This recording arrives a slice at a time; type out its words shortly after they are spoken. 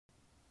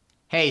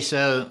Hey,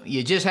 so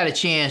you just had a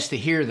chance to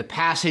hear the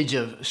passage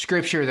of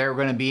Scripture that we're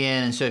going to be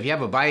in. And so if you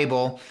have a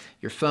Bible,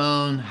 your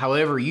phone,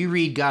 however you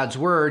read God's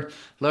Word,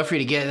 love for you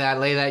to get that,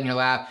 lay that in your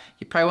lap.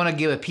 You probably want to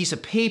give a piece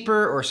of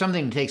paper or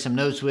something to take some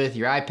notes with,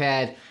 your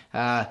iPad.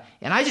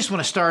 And I just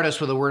want to start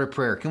us with a word of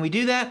prayer. Can we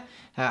do that?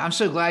 I'm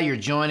so glad you're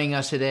joining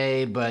us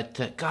today,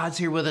 but God's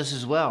here with us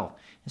as well.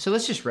 And so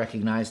let's just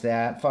recognize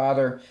that.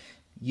 Father,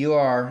 you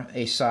are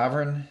a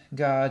sovereign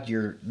God.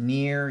 You're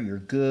near, you're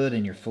good,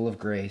 and you're full of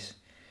grace.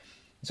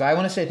 So I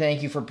want to say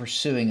thank you for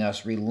pursuing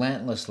us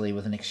relentlessly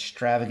with an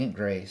extravagant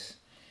grace.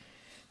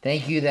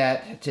 Thank you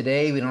that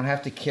today we don't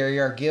have to carry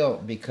our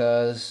guilt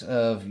because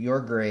of your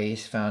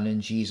grace found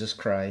in Jesus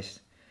Christ.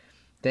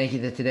 Thank you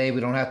that today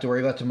we don't have to worry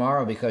about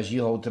tomorrow because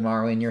you hold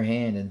tomorrow in your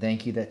hand. And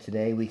thank you that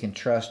today we can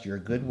trust your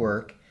good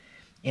work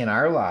in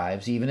our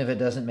lives, even if it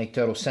doesn't make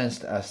total sense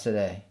to us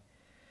today.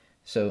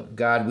 So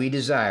God, we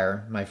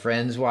desire, my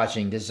friends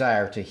watching,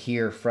 desire to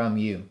hear from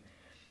you.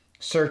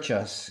 Search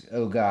us,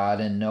 O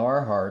God, and know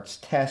our hearts.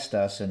 Test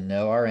us and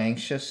know our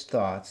anxious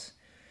thoughts.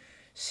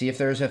 See if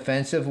there's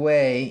offensive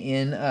way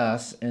in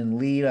us and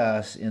lead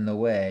us in the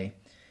way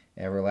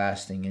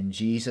everlasting. In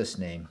Jesus'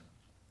 name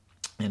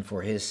and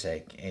for his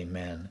sake,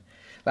 amen.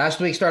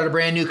 Last week started a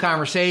brand new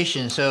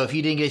conversation, so if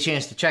you didn't get a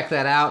chance to check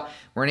that out,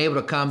 weren't able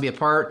to come be a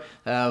part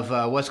of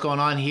what's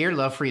going on here,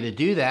 love for you to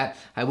do that.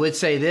 I would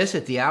say this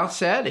at the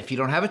outset, if you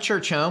don't have a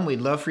church home,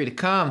 we'd love for you to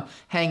come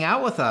hang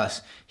out with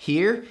us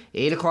here,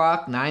 8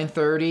 o'clock,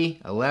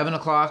 9:30, 11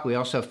 o'clock. We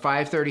also have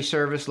 5:30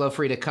 service. Love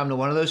for you to come to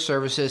one of those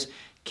services,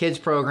 kids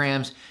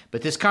programs.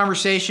 But this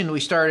conversation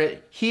we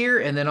started here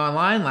and then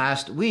online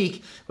last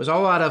week was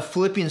all out of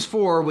Philippians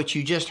 4, which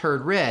you just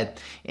heard read.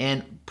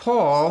 And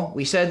Paul,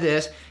 we said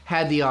this,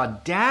 had the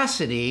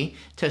audacity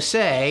to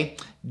say,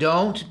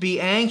 don't be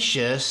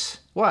anxious,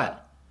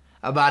 what?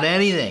 About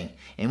anything.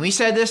 And we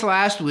said this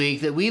last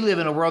week, that we live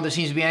in a world that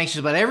seems to be anxious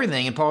about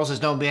everything, and Paul says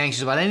don't be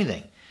anxious about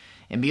anything.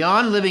 And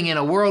beyond living in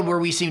a world where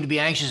we seem to be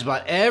anxious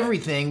about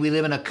everything, we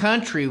live in a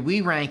country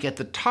we rank at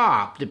the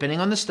top, depending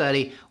on the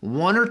study,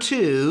 1 or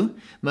 2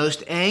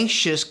 most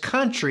anxious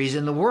countries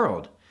in the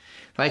world.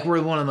 Like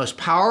we're one of the most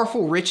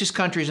powerful, richest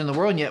countries in the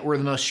world, and yet we're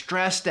the most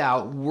stressed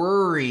out,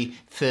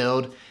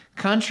 worry-filled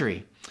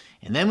country.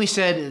 And then we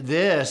said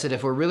this, that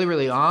if we're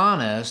really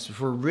honest, you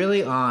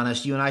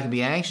and I can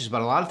be anxious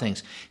about a lot of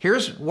things.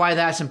 Here's why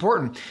that's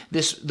important.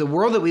 The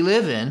world that we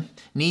live in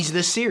needs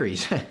this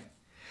series.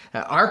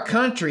 Our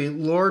country,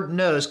 Lord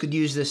knows, could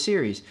use this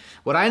series.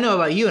 What I know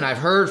about you, and I've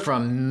heard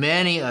from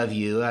many of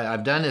you,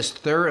 I've done this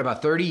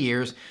about 30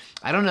 years.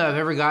 I don't know if I've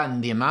ever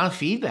gotten the amount of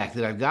feedback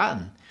that I've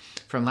gotten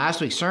from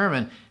last week's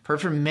sermon. I've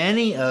heard from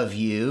many of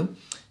you,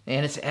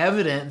 and it's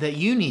evident that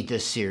you need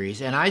this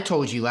series. And I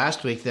told you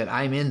last week that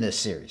I'm in this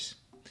series.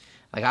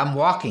 Like I'm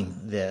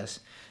walking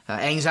this.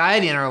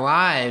 Anxiety in our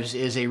lives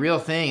is a real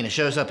thing, and it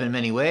shows up in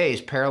many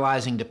ways.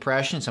 Paralyzing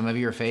depression, some of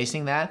you are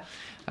facing that.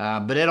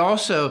 But it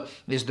also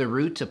is the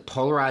root to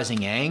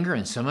polarizing anger,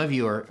 and some of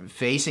you are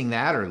facing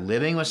that or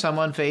living with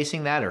someone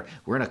facing that, or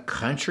we're in a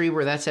country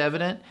where that's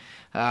evident.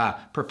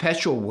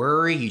 Perpetual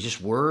worry, you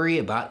just worry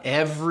about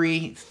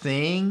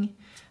everything.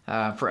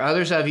 For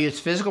others of you,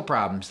 it's physical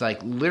problems,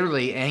 like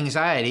literally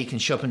anxiety can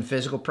show up in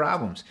physical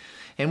problems.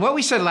 And what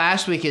we said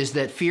last week is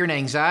that fear and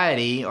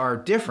anxiety are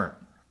different.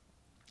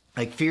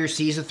 Like fear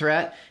sees a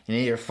threat and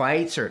it either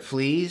fights or it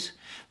flees.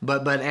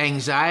 But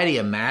anxiety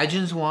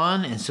imagines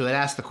one, and so it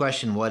asks the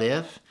question, what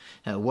if?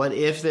 What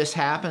if this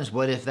happens?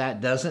 What if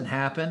that doesn't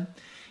happen?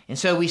 And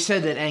so we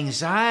said that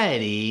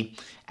anxiety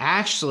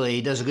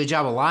actually does a good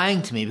job of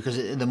lying to me, because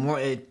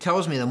it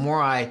tells me the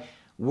more I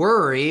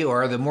worry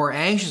or the more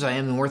anxious I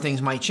am, the more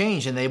things might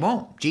change, and they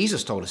won't.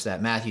 Jesus told us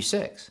that, Matthew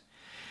 6.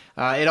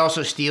 It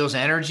also steals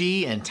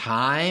energy and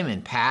time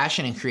and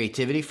passion and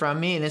creativity from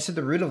me, and it's at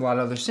the root of a lot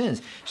of other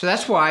sins. So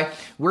that's why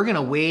we're going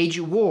to wage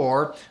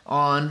war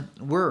on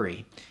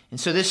worry. And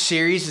so this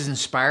series is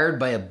inspired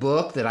by a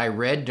book that I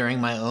read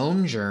during my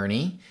own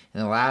journey in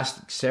the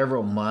last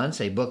several months,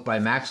 a book by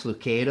Max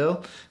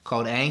Lucado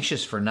called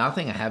Anxious for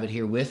Nothing. I have it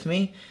here with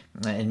me,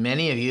 and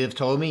many of you have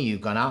told me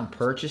you've gone out and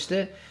purchased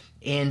it.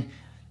 And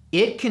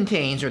it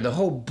contains, or the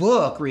whole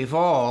book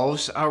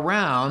revolves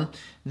around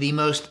the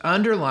most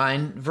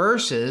underlined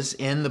verses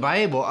in the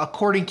Bible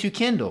according to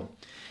Kindle.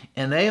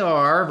 And they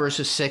are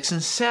verses 6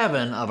 and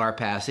 7 of our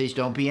passage.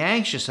 Don't be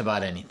anxious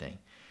about anything,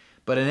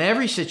 but in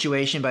every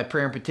situation, by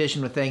prayer and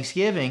petition with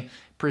thanksgiving,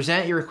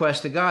 present your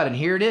request to God. And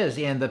here it is,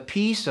 and the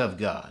peace of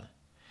God,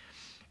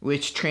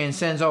 which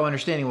transcends all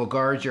understanding, will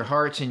guard your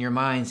hearts and your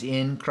minds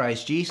in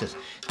Christ Jesus.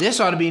 This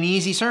ought to be an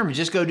easy sermon.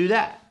 Just go do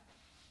that.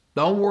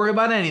 Don't worry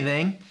about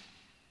anything.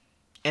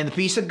 And the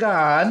peace of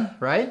God,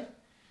 right,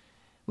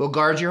 will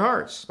guard your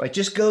hearts. Like,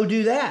 just go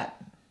do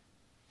that.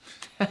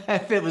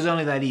 If it was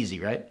only that easy,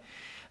 right?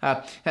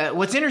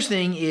 What's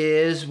interesting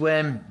is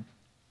when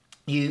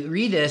you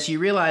read this, you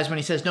realize when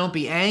he says don't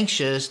be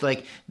anxious,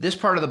 like this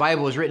part of the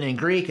Bible is written in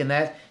Greek, and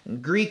that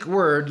Greek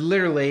word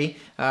literally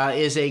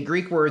is a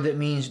Greek word that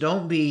means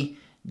don't be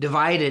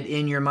divided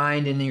in your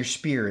mind and in your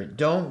spirit.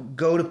 Don't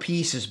go to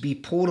pieces, be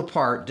pulled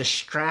apart,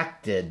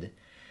 distracted.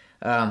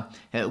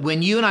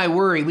 When you and I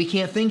worry, we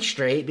can't think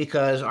straight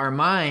because our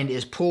mind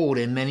is pulled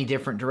in many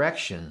different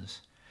directions.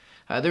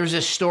 There's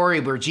this story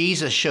where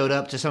Jesus showed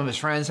up to some of his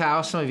friends'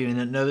 house. Some of you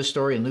know the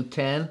story in Luke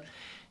 10.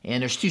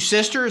 And there's two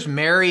sisters,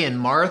 Mary and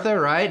Martha,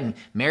 right? And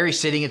Mary's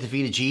sitting at the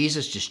feet of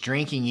Jesus, just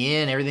drinking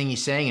in everything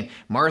he's saying. And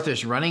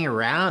Martha's running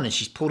around, and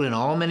she's pulled in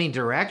all many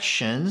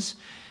directions,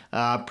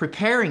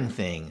 preparing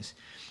things.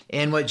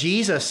 And what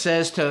Jesus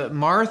says to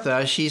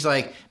Martha, she's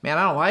like, man,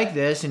 I don't like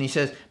this. And he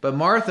says, but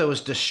Martha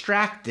was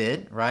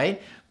distracted,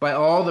 right, by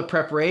all the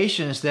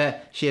preparations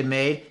that she had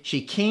made.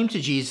 She came to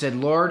Jesus and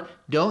said, Lord,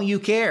 don't you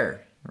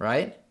care,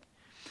 right,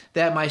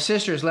 that my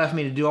sister has left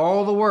me to do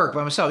all the work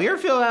by myself? You ever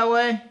feel that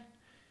way?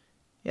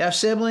 You have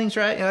siblings,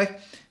 right? You're like,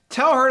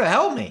 tell her to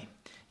help me.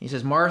 He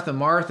says, Martha,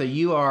 Martha,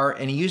 you are,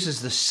 and he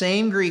uses the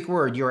same Greek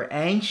word, you are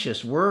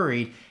anxious,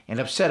 worried, and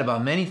upset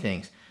about many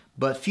things,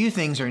 but few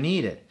things are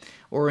needed,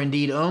 or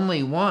indeed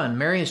only one.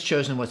 Mary has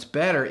chosen what's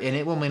better, and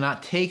it will be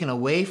not taken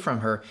away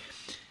from her.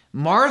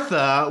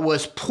 Martha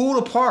was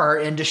pulled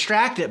apart and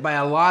distracted by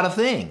a lot of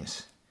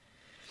things,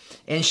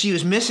 and she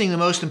was missing the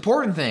most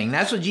important thing.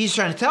 That's what Jesus is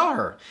trying to tell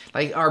her.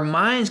 Like, our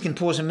minds can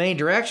pull us in many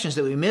directions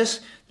that we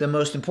miss the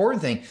most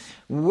important thing.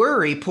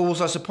 Worry pulls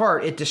us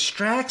apart. It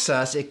distracts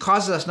us. It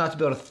causes us not to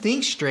be able to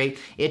think straight.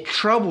 It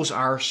troubles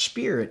our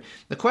spirit.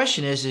 The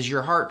question is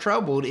your heart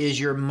troubled? Is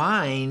your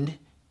mind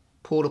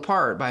pulled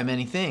apart by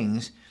many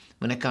things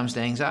when it comes to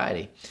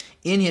anxiety?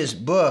 In his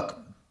book,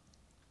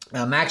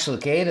 Max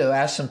Lucado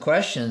asks some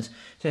questions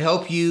to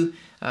help you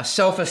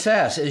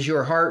self-assess. Is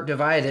your heart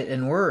divided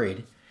and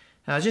worried?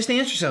 Just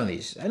answer some of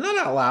these. Not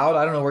out loud.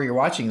 I don't know where you're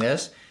watching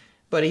this,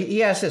 but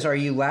he asks this: are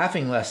you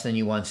laughing less than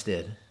you once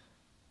did?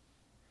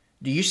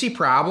 Do you see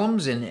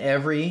problems in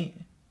every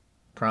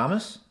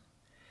promise?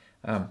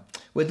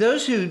 Would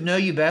those who know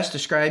you best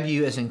describe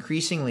you as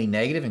increasingly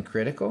negative and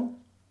critical?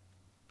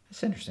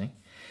 That's interesting.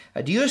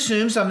 Do you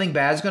assume something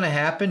bad is going to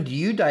happen? Do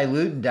you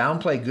dilute and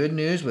downplay good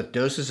news with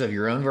doses of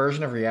your own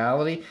version of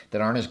reality that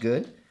aren't as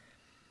good?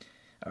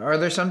 Are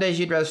there some days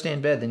you'd rather stay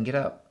in bed than get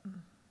up?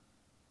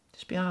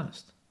 Just be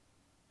honest.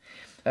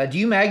 Do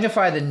you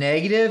magnify the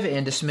negative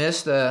and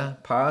dismiss the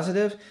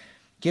positive?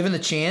 Given the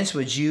chance,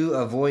 would you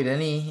avoid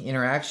any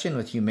interaction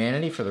with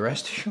humanity for the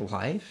rest of your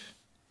life?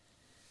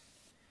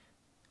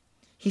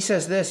 He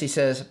says this, he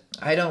says,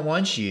 I don't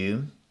want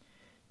you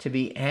to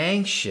be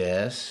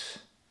anxious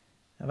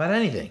about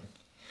anything.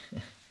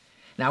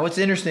 Now, what's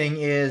interesting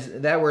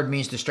is that word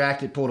means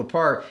distracted, pulled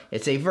apart.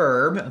 It's a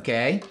verb,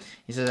 okay?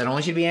 He says, I don't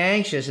want you to be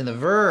anxious. And the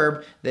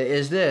verb that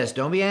is this,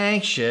 don't be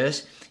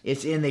anxious.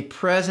 It's in the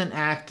present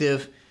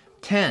active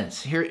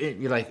tense. Here,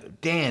 you're like,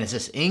 Dan, is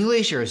this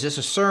English or is this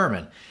a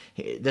sermon?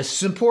 This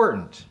is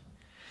important.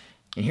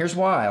 And here's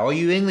why. All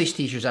you English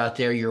teachers out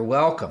there, you're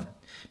welcome.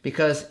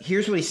 Because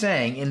here's what he's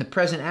saying. In the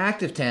present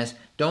active tense,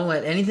 don't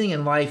let anything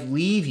in life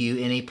leave you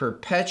in a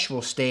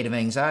perpetual state of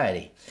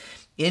anxiety.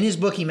 In his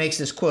book, he makes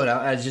this quote.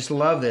 I just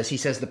love this. He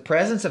says, the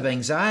presence of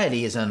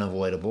anxiety is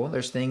unavoidable.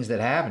 There's things that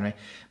happen, right?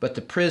 But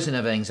the prison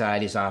of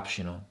anxiety is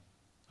optional.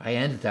 I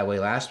ended that way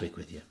last week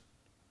with you.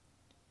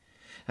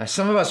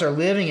 Some of us are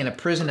living in a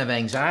prison of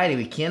anxiety.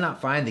 We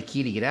cannot find the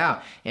key to get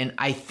out. And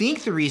I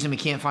think the reason we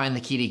can't find the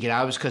key to get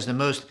out is because the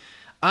most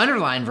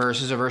underlined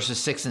verses are verses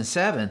 6 and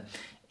 7.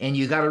 And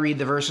you got to read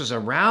the verses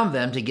around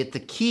them to get the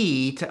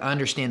key to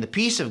understand the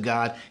peace of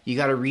God. You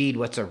got to read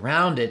what's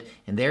around it,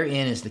 and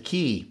therein is the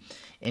key.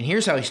 And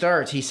here's how he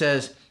starts. He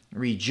says,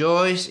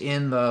 rejoice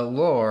in the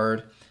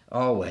Lord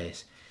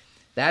always.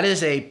 That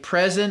is a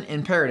present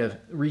imperative.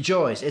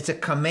 Rejoice. It's a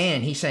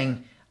command. He's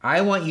saying,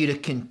 I want you to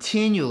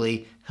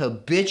continually,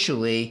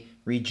 habitually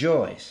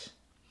rejoice.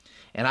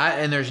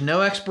 And there's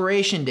no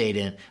expiration date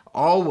in it.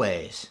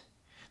 Always.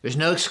 There's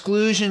no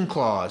exclusion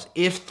clause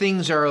if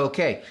things are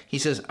okay. He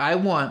says, I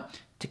want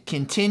to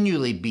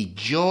continually be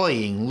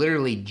joying,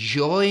 literally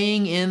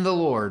joying in the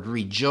Lord,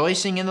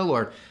 rejoicing in the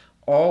Lord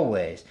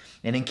always.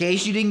 And in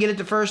case you didn't get it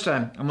the first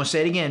time, I'm going to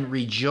say it again,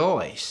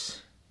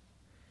 rejoice.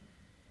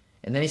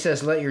 And then he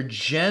says, let your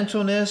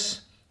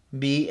gentleness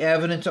be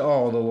evident to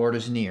all, the Lord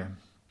is near.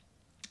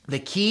 The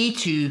key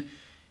to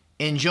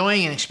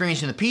enjoying and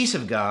experiencing the peace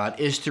of God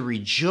is to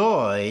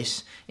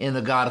rejoice in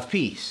the God of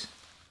peace.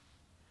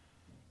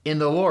 In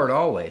the Lord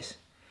always.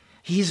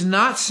 He's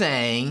not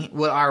saying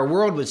what our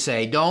world would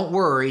say, don't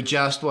worry,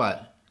 just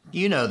what?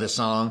 You know the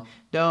song,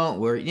 don't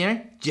worry,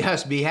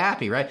 just be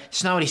happy, right?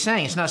 It's not what he's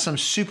saying. It's not some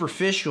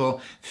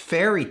superficial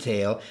fairy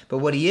tale, but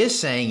what he is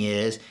saying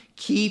is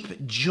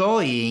keep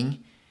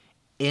joying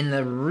in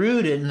the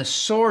rooted, in the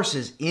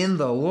sources in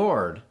the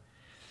Lord.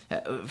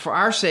 For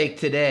our sake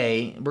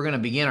today, we're going to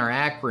begin our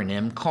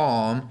acronym,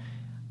 CALM.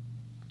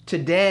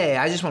 Today,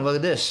 I just want to look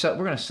at this. We're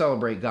going to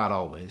celebrate God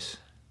always.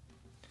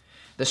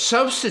 The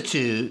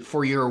substitute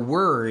for your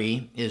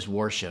worry is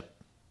worship.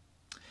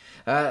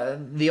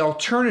 The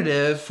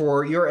alternative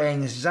for your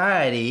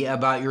anxiety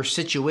about your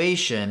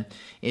situation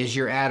is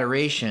your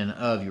adoration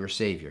of your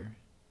Savior.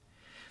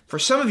 For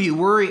some of you,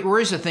 worry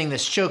is the thing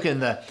that's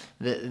choking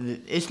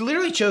it's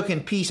literally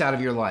choking peace out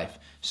of your life.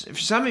 For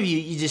some of you,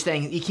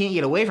 you can't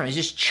get away from it. It's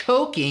just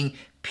choking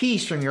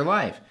peace from your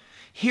life.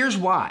 Here's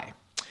why.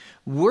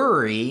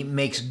 Worry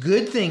makes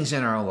good things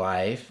in our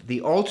life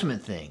the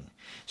ultimate thing.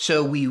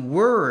 So we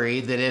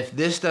worry that if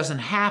this doesn't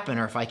happen,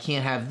 or if I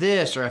can't have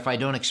this, or if I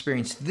don't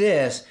experience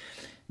this,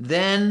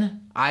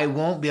 then I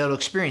won't be able to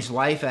experience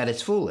life at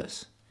its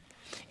fullest.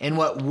 And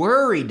what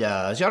worry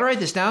does, you ought to write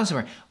this down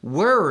somewhere,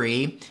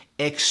 worry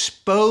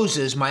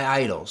exposes my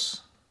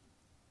idols.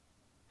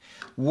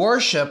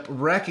 Worship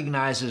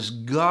recognizes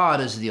God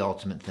as the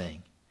ultimate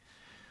thing.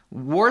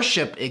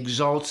 Worship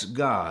exalts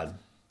God.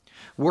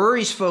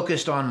 Worry's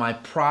focused on my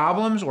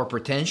problems or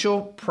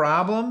potential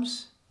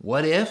problems.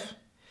 What if?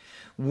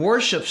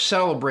 Worship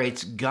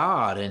celebrates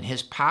God and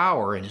His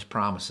power and His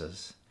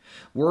promises.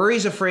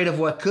 Worry's afraid of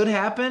what could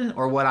happen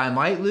or what I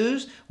might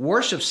lose.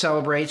 Worship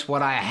celebrates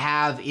what I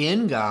have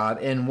in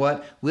God and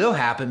what will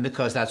happen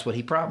because that's what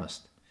He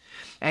promised.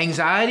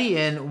 Anxiety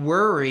and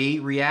worry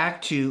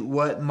react to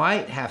what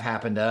might have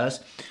happened to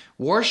us.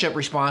 Worship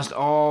responds to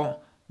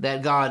all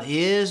that God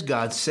is,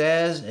 God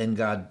says, and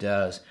God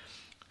does.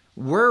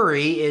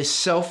 Worry is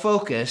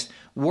self-focused.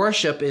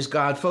 Worship is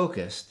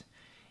God-focused.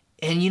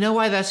 And you know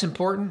why that's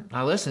important?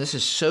 Now listen, this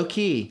is so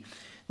key.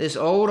 This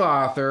old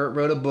author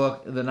wrote a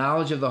book, The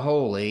Knowledge of the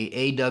Holy,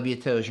 A.W.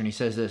 Tozer, and he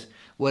says this: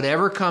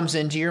 whatever comes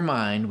into your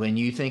mind when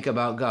you think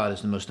about God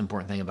is the most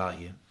important thing about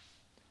you.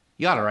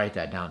 You ought to write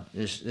that down.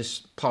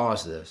 Just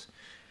pause this.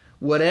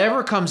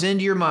 Whatever comes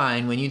into your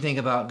mind when you think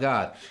about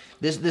God.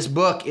 This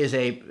book is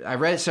I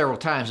read it several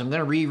times. I'm going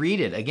to reread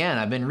it again.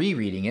 I've been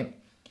rereading it.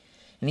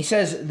 And he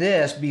says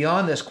this,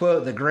 beyond this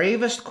quote, the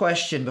gravest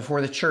question before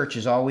the church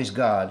is always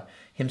God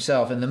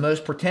Himself. And the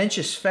most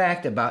pretentious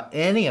fact about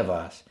any of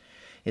us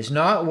is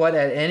not what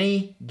at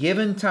any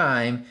given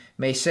time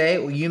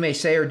you may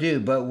say or do,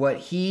 but what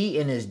he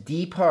in his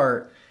deep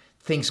heart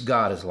thinks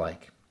God is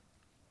like.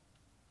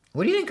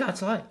 What do you think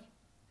God's like?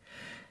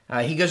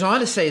 He goes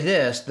on to say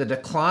this: the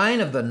decline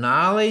of the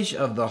knowledge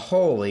of the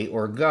holy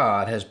or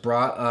God has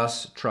brought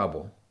us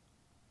trouble.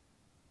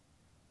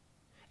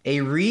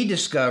 A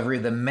rediscovery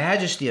of the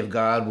majesty of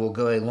God will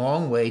go a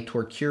long way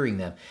toward curing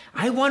them.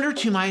 I wonder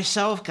to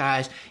myself,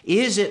 guys,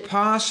 is it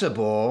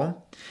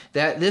possible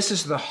that this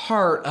is the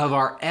heart of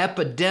our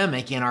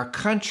epidemic in our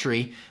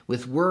country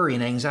with worry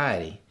and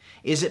anxiety?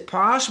 Is it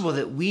possible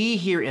that we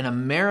here in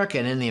America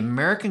and in the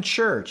American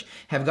church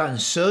have gotten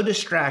so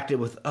distracted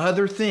with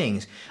other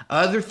things?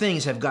 Other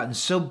things have gotten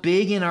so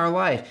big in our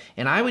life,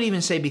 and I would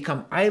even say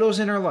become idols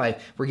in our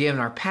life. We're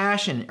giving our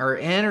passion, our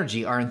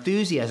energy, our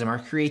enthusiasm, our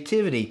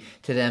creativity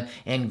to them,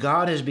 and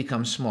God has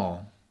become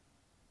small.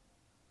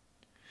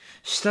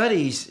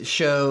 Studies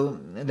show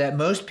that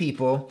most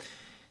people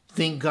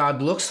think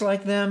God looks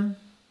like them,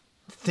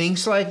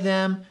 thinks like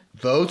them,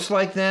 votes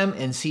like them,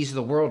 and sees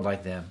the world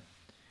like them.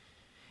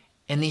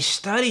 And these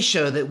studies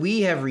show that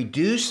we have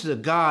reduced the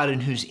God in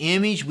whose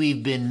image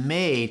we've been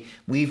made.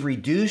 We've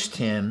reduced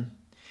Him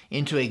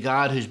into a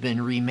God who's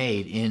been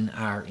remade in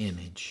our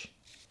image.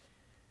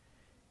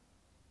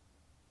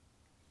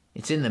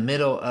 It's in the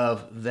middle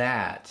of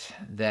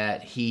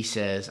that He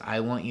says, I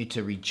want you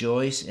to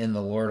rejoice in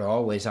the Lord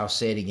always. I'll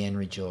say it again,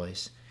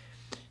 rejoice.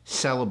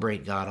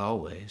 Celebrate God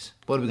always.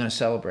 What are we going to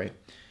celebrate?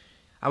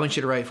 I want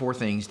you to write 4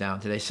 things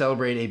down today.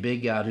 Celebrate a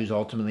big God who's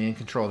ultimately in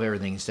control of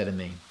everything instead of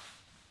me.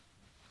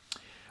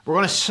 We're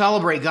going to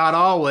celebrate God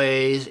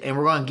always, and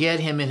we're going to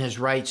get Him in His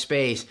right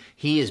space.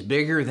 He is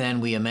bigger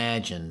than we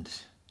imagined,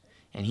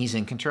 and He's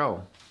in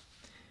control.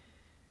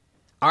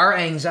 Our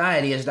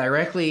anxiety is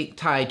directly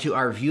tied to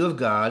our view of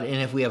God,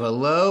 and if we have a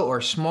low or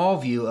small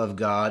view of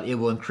God, it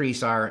will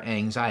increase our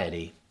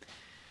anxiety.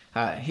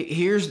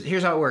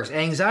 Here's how it works.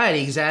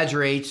 Anxiety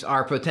exaggerates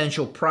our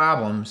potential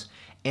problems,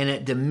 and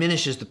it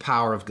diminishes the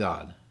power of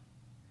God.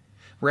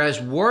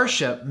 Whereas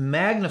worship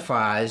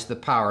magnifies the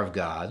power of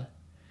God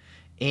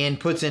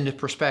and puts into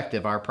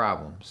perspective our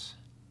problems.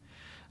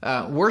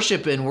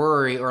 Worship and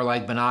worry are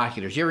like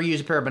binoculars. You ever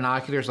use a pair of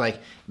binoculars? Like,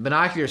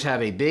 binoculars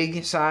have a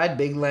big side,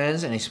 big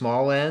lens, and a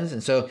small lens.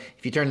 And so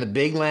if you turn the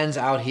big lens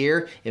out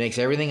here, it makes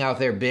everything out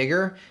there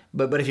bigger.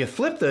 But if you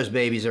flip those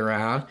babies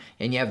around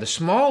and you have the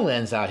small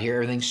lens out here,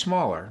 everything's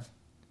smaller.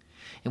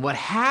 And what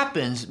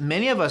happens,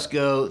 many of us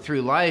go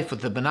through life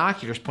with the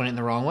binoculars pointing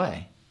the wrong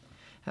way.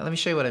 Now, let me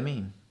show you what I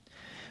mean.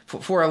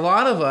 For a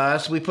lot of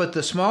us, we put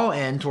the small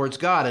end towards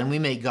God and we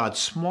make God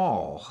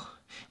small.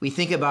 We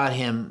think about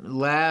Him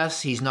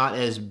less. He's not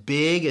as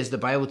big as the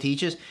Bible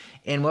teaches.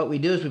 And what we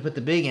do is we put the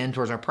big end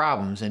towards our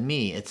problems and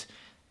me. It's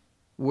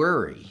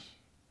worry,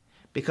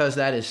 because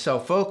that is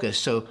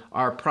self-focused. So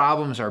our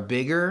problems are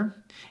bigger,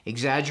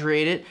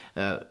 exaggerated.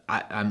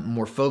 I'm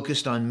more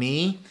focused on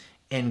me,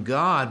 and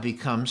God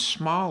becomes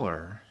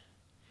smaller.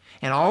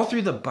 And all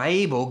through the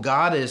Bible,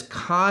 God is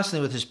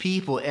constantly with His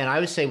people, and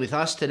I would say with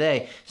us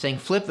today, saying,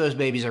 flip those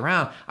babies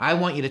around. I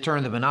want you to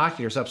turn the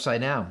binoculars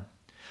upside down.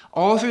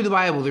 All through the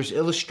Bible, there's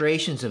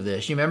illustrations of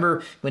this. You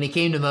remember when He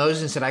came to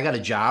Moses and said, I got a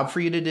job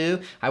for you to do?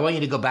 I want you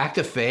to go back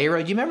to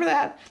Pharaoh. Do you remember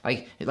that?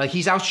 Like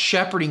He's out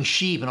shepherding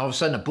sheep, and all of a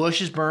sudden a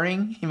bush is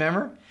burning. You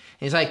remember? And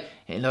he's like,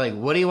 and they're like,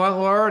 what do you want,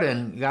 Lord?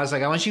 And God's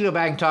like, I want you to go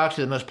back and talk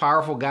to the most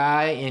powerful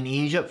guy in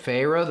Egypt,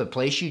 Pharaoh, the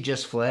place you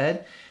just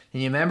fled.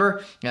 And you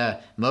remember,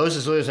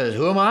 Moses literally says,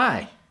 who am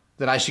I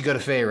that I should go to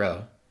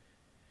Pharaoh?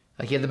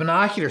 Like he had the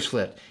binoculars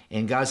flipped.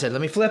 And God said,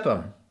 let me flip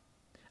them.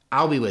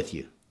 I'll be with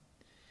you.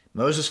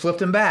 Moses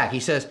flipped him back. He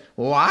says,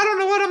 well, I don't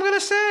know what I'm going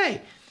to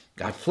say.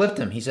 God flipped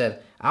him. He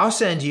said, I'll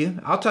send you.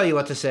 I'll tell you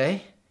what to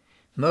say.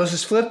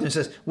 Moses flipped him and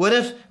says, what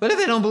if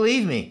they don't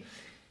believe me?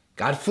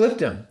 God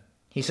flipped him.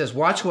 He says,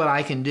 watch what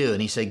I can do.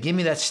 And he said, give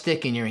me that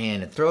stick in your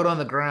hand and throw it on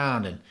the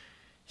ground. And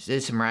he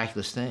did some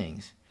miraculous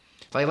things.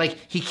 Like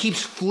he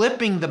keeps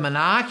flipping the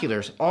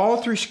binoculars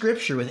all through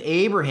Scripture with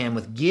Abraham,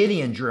 with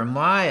Gideon,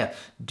 Jeremiah,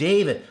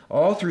 David,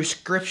 all through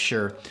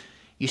Scripture.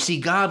 You see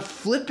God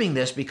flipping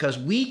this because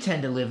we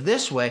tend to live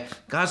this way.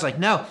 God's like,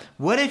 no,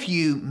 what if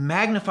you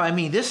magnify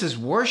me? This is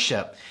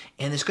worship.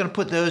 And it's going to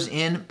put those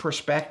in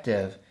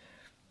perspective.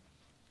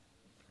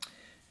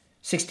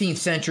 16th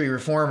century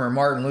reformer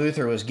Martin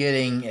Luther was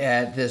getting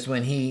at this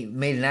when he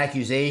made an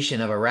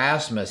accusation of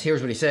Erasmus.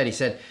 Here's what he said. He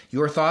said,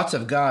 your thoughts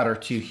of God are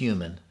too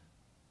human.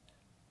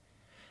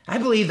 I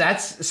believe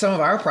that's some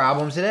of our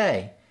problems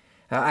today.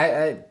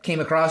 I came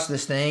across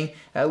this thing.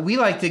 We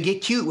like to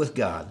get cute with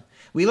God.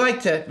 We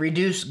like to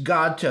reduce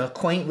God to a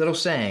quaint little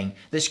saying.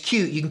 This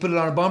cute, you can put it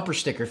on a bumper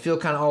sticker, feel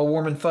kind of all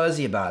warm and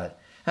fuzzy about it.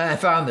 I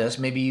found this.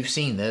 Maybe you've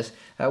seen this.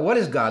 What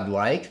is God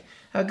like?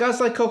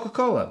 God's like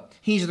Coca-Cola.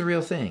 He's the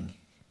real thing.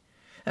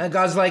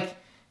 God's like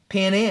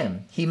Pan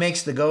Am. He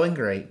makes the going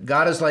great.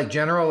 God is like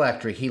General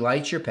Electric. He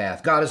lights your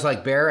path. God is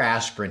like Bayer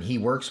Aspirin. He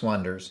works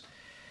wonders.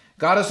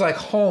 God is like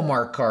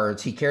Hallmark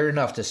cards. He cared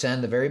enough to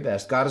send the very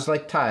best. God is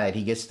like Tide.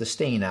 He gets the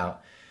stain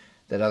out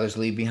that others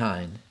leave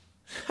behind.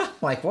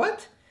 Like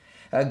what?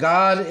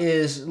 God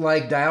is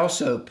like Dial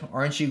Soap.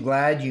 Aren't you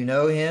glad you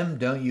know him?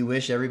 Don't you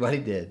wish everybody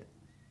did?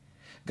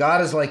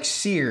 God is like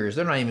Sears.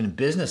 They're not even in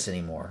business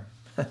anymore.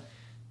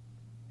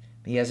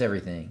 He has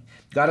everything.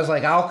 God is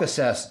like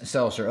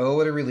Alka-Seltzer. Oh,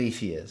 what a relief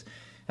he is.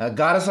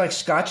 God is like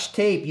Scotch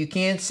tape. You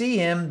can't see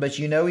him, but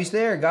you know he's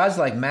there. God's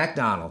like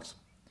McDonald's.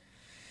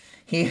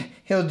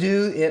 He'll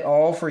do it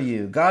all for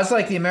you. God's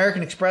like the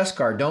American Express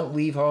card. Don't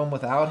leave home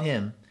without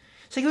him.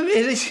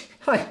 It's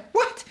like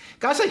what?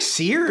 God's like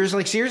Sears.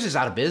 Like Sears is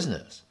out of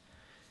business.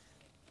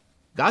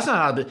 God's not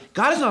out of business.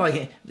 God is not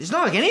like, it's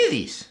not like any of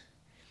these.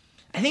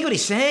 I think what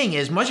he's saying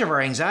is much of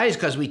our anxiety is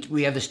because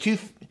we have this too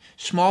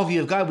small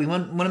view of God. We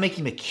want to make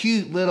him a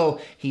cute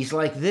little, he's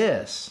like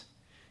this.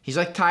 He's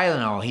like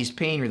Tylenol. He's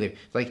pain relief.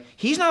 Like,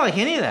 he's not like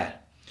any of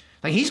that.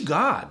 Like, he's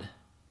God.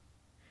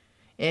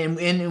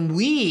 And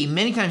we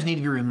many times need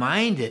to be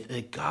reminded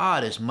that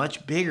God is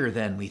much bigger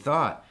than we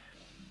thought.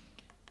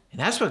 And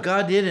that's what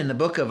God did in the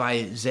book of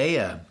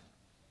Isaiah.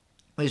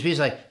 He's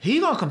like, who are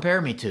you going to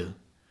compare me to?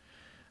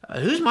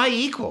 Who's my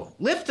equal?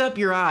 Lift up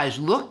your eyes.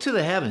 Look to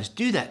the heavens.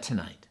 Do that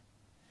tonight.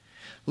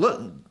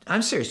 Look,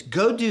 I'm serious.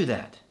 Go do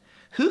that.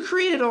 Who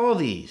created all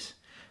these?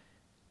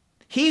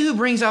 He who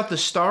brings out the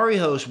starry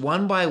host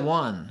one by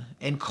one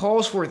and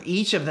calls forth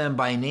each of them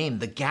by name,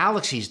 the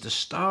galaxies, the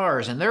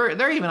stars, and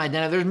they're even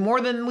identified. There's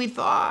more than we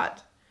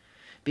thought.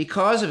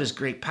 Because of his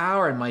great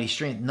power and mighty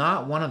strength,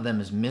 not one of them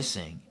is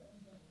missing.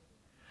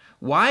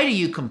 Why do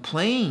you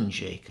complain,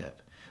 Jacob?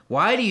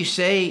 Why do you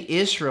say,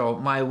 Israel,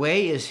 my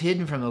way is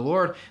hidden from the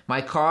Lord,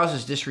 my cause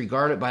is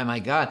disregarded by my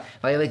God?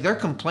 Like they're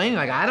complaining,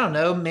 like, I don't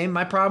know, maybe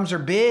my problems are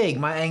big,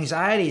 my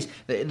anxieties,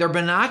 their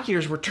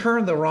binoculars were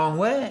turned the wrong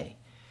way.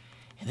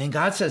 And then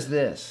God says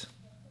this.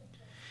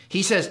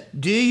 He says,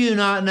 do you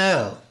not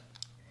know?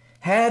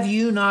 Have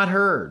you not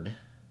heard?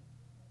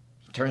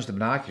 He turns the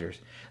binoculars.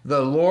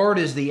 The Lord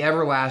is the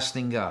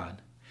everlasting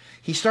God.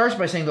 He starts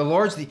by saying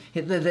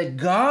that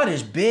God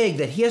is big,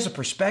 that he has a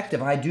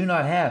perspective I do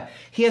not have.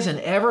 He has an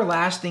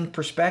everlasting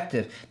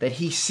perspective, that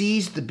he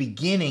sees the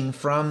beginning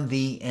from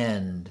the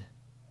end.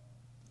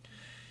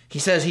 He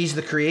says he's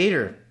the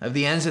creator of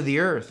the ends of the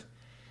earth,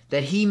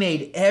 that he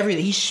made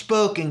everything. He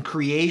spoke and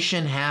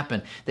creation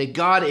happened, that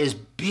God is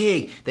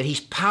big, that he's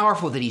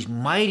powerful, that he's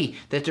mighty,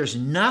 that there's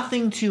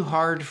nothing too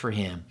hard for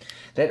him.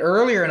 That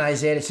earlier in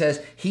Isaiah it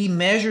says he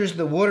measures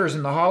the waters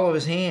in the hollow of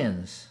his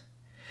hands.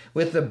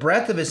 With the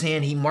breadth of his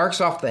hand, he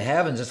marks off the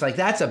heavens. It's like,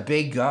 that's a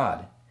big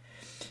God.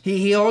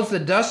 He holds the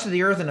dust of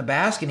the earth in a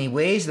basket, and he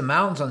weighs the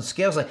mountains on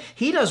scales. Like,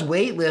 he does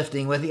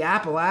weightlifting with the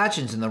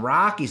Appalachians and the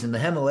Rockies and the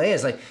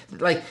Himalayas.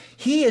 Like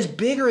he is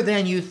bigger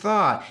than you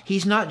thought.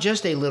 He's not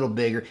just a little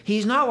bigger.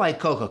 He's not like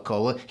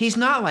Coca-Cola. He's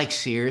not like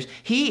Sears.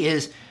 He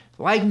is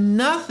like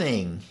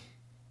nothing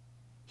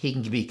he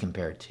can be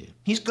compared to.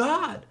 He's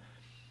God.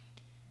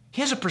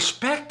 He has a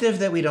perspective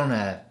that we don't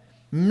have.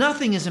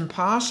 Nothing is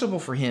impossible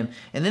for him.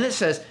 And then it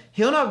says,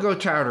 he'll not grow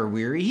tired or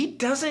weary. He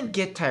doesn't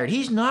get tired.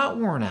 He's not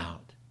worn out.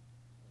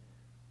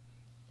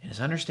 And his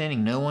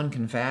understanding no one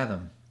can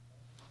fathom.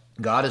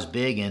 God is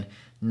big and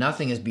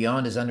nothing is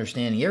beyond his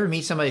understanding. You ever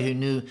meet somebody who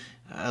knew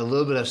a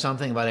little bit of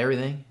something about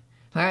everything?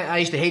 I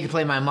used to hate to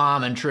play my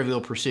mom in Trivial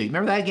Pursuit.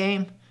 Remember that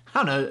game?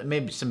 I don't know.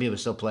 Maybe some people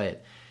still play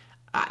it.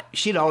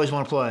 She'd always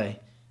want to play.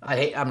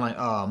 I'm like,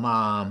 oh,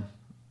 Mom,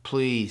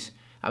 please.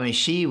 I mean,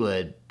 she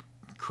would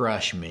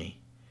crush me.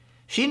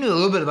 She knew a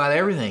little bit about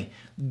everything.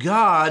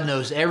 God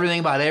knows everything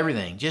about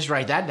everything. Just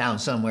write that down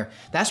somewhere.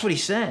 That's what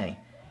he's saying.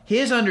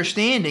 his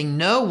understanding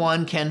no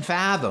one can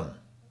fathom.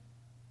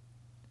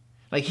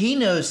 Like, he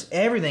knows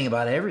everything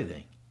about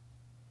everything.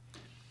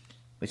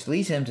 Which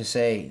leads him to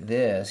say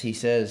this. He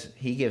says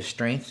he gives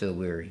strength to the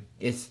weary.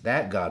 It's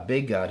that God,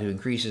 big God, who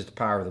increases the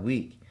power of the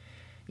weak.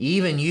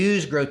 Even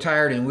youths grow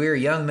tired and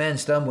weary. Young men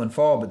stumble and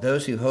fall. But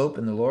those who hope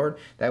in the Lord,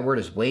 that word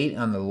is wait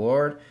on the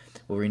Lord,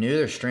 will renew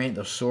their strength.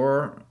 They'll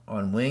soar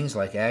on wings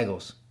like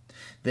eagles.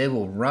 They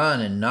will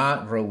run and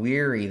not grow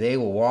weary. They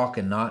will walk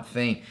and not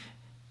faint.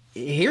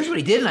 Here's what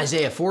he did in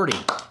Isaiah 40. Do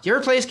you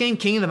ever play this game,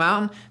 King of the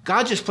Mountain?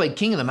 God just played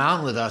King of the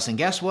Mountain with us. And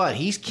guess what?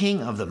 He's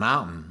King of the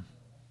Mountain.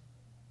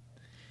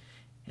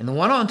 And the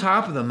one on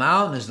top of the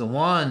mountain is the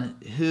one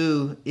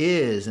who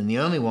is, and the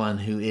only one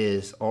who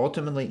is,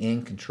 ultimately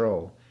in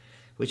control,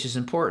 which is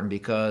important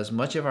because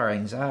much of our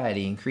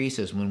anxiety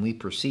increases when we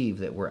perceive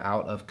that we're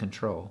out of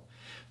control.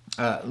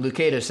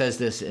 Lucado says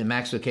this, and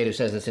Max Lucado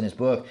says this in his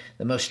book,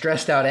 the most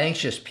stressed out,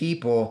 anxious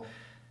people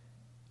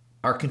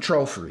are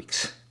control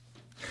freaks.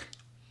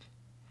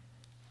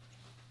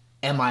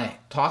 Am I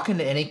talking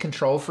to any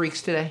control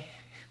freaks today?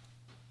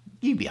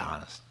 You be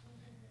honest.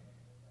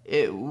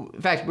 In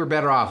fact, we're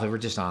better off if we're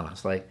just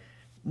honest. Like,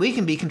 we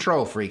can be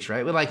control freaks,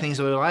 right? We like things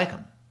the way we like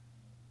them.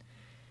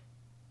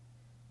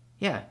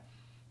 Yeah.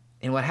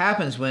 And what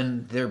happens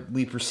when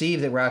we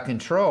perceive that we're out of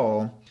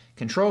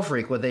control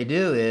freak, what they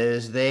do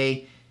is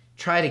they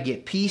try to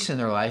get peace in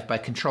their life by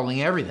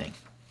controlling everything.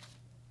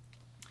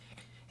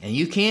 And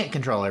you can't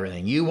control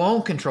everything. You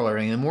won't control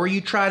everything. The more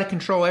you try to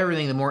control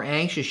everything, the more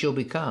anxious you'll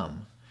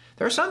become.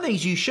 There are some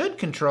things you should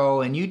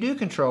control, and you do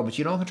control, but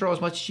you don't control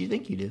as much as you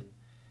think you do.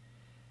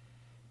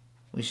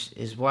 Which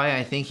is why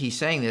I think he's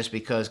saying this,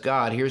 because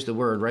God, here's the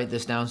word, write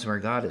this down somewhere,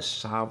 God is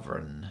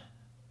sovereign.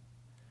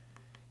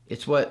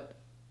 It's what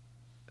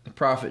the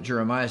prophet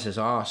Jeremiah says,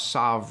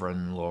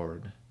 sovereign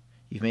Lord,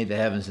 you've made the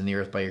heavens and the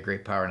earth by your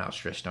great power and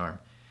outstretched arm.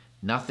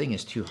 Nothing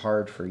is too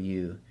hard for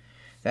you.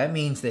 That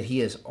means that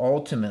he is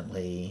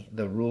ultimately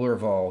the ruler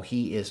of all.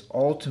 He is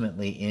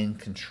ultimately in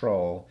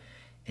control.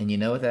 And you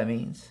know what that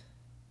means?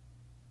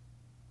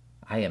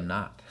 I am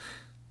not.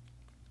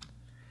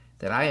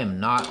 That I am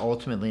not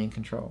ultimately in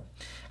control.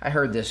 I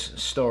heard this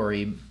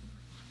story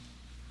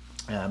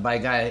by a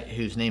guy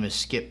whose name is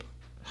Skip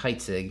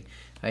Heitzig.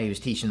 He was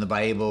teaching the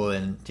Bible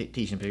and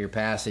teaching a particular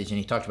passage, and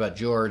he talked about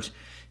George,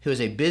 who was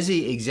a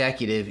busy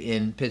executive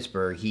in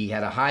Pittsburgh. He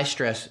had a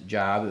high-stress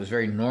job. It was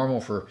very normal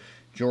for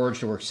George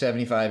to work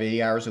 75,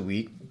 80 hours a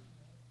week.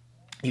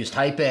 He was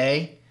type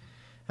A,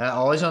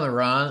 always on the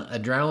run,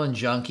 adrenaline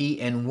junkie,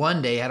 and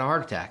one day had a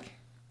heart attack.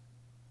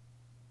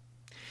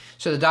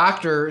 So the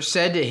doctor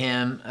said to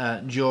him,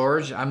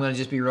 George, I'm going to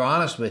just be real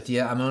honest with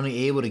you. I'm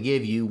only able to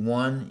give you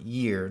 1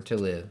 year to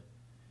live.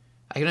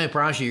 I can only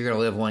promise you you're going to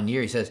live 1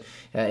 year. He says,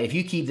 if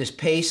you keep this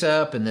pace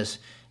up and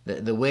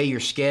the way your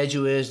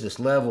schedule is, this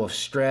level of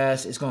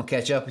stress, it's going to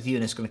catch up with you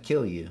and it's going to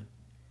kill you.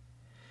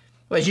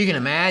 Well, as you can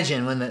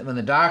imagine, when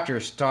the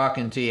doctor's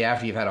talking to you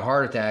after you've had a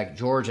heart attack,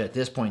 George at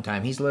this point in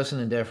time, he's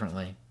listening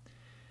differently.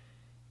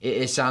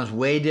 It sounds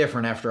way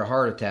different after a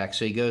heart attack,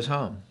 so he goes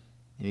home.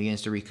 He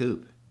begins to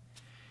recoup.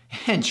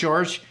 And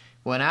George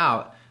went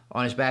out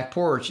on his back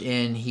porch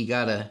and he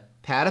got a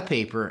pad of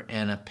paper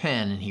and a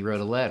pen and he wrote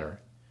a letter.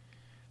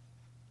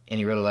 And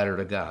he wrote a letter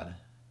to God.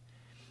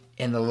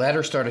 And the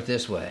letter started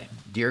this way.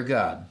 Dear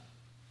God,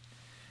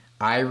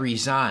 I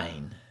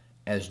resign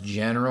as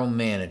general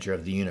manager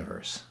of the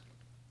universe.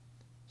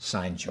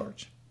 Signed,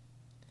 George.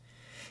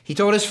 He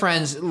told his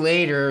friends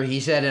later, he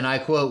said, and I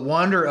quote,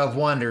 wonder of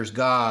wonders,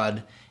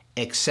 God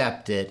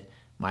accepted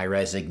my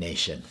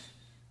resignation.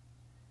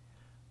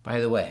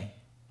 By the way,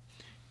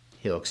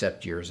 he'll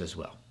accept yours as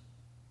well.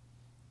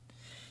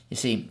 You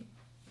see,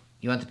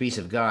 you want the peace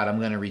of God, I'm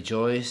going to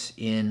rejoice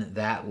in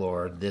that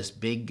Lord, this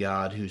big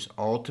God who's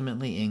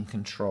ultimately in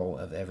control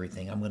of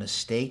everything. I'm going to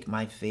stake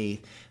my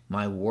faith,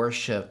 my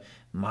worship,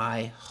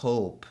 my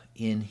hope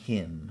in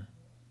him.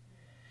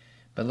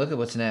 But look at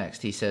what's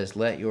next. He says,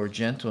 let your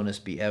gentleness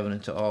be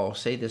evident to all.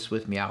 Say this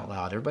with me out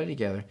loud. Everybody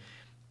together.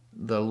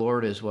 The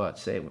Lord is what?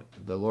 Say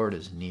it. The Lord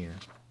is near.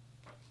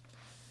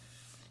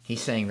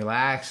 He's saying,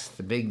 relax.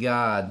 The big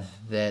God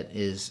that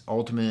is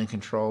ultimately in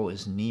control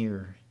is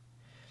near.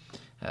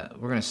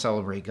 We're going to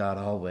celebrate God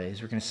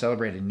always. We're going to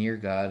celebrate a near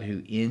God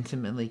who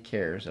intimately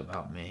cares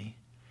about me.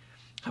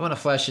 I want to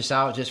flesh this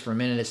out just for a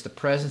minute. It's the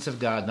presence of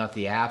God, not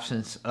the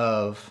absence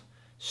of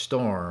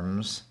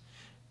storms,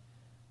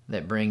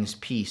 that brings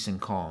peace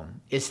and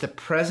calm. It's the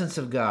presence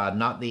of God,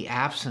 not the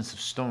absence of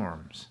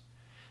storms.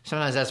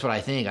 Sometimes that's what I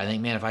think. I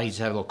think, man, if I just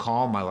have a little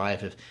calm in my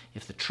life,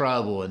 if the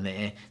trouble and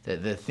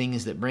the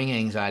things that bring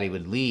anxiety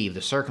would leave,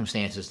 the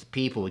circumstances, the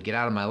people would get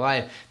out of my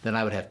life, then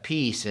I would have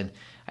peace. And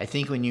I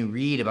think when you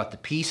read about the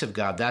peace of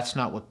God, that's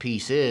not what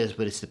peace is,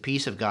 but it's the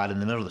peace of God in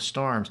the middle of the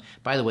storms.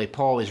 By the way,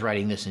 Paul is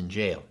writing this in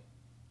jail.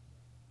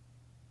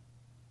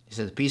 He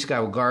says, the peace of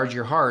God will guard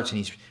your hearts, and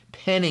he's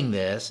penning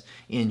this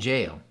in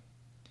jail.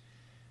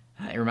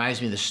 It reminds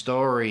me of the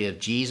story of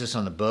Jesus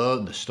on the boat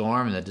in the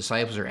storm, and the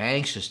disciples are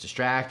anxious,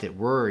 distracted,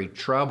 worried,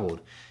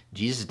 troubled.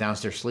 Jesus is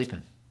downstairs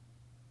sleeping.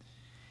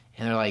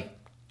 And they're like,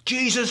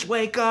 Jesus,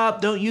 wake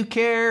up. Don't you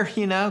care?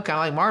 Kind of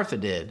like Martha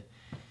did. And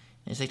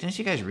he's like, don't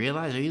you guys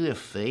realize you have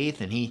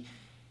faith? And he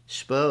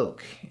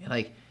spoke.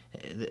 Like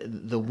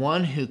the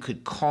one who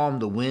could calm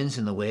the winds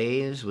and the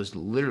waves was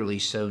literally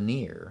so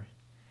near.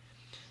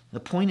 The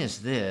point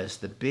is this: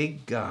 the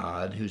big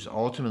God who's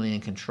ultimately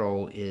in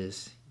control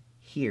is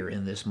here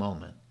in this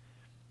moment.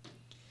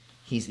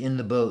 He's in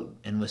the boat,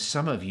 and with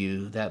some of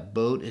you, that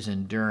boat is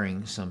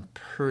enduring some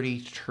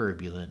pretty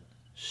turbulent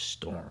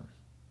storm.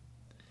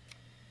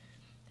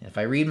 If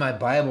I read my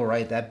Bible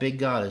right, that big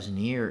God is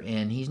near,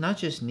 and he's not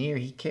just near,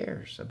 he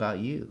cares about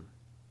you.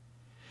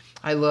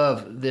 I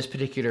love this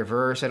particular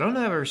verse. I don't know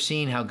if I've ever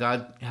seen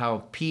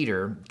how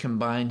Peter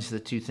combines the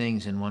two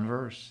things in one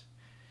verse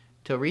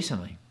till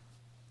recently.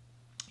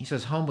 He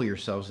says, humble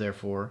yourselves,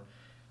 therefore,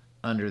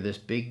 under this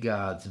big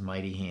God's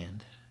mighty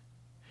hand.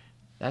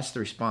 That's the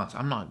response.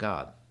 I'm not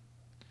God.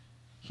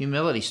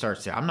 Humility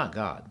starts there. I'm not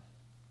God.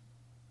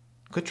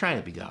 Quit trying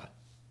to be God.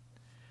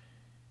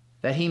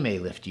 That he may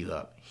lift you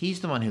up.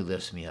 He's the one who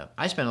lifts me up.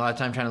 I spend a lot of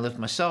time trying to lift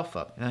myself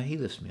up. He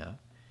lifts me up.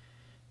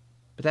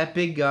 But that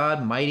big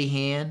God, mighty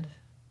hand,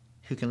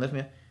 who can lift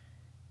me up,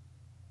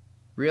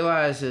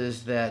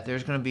 realizes that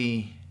there's going to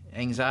be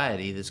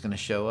anxiety that's going to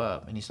show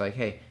up. And he's like,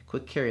 hey,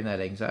 quit carrying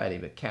that anxiety,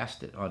 but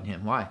cast it on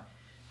him. Why?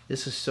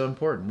 This is so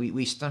important.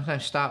 We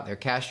sometimes stop there.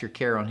 Cast your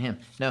care on him.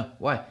 No,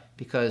 why?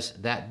 Because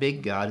that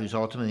big God who's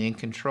ultimately in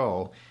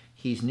control,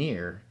 he's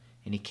near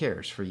and he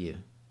cares for you.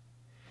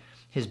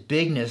 His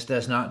bigness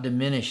does not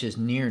diminish his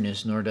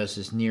nearness, nor does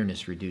his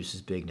nearness reduce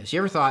his bigness. You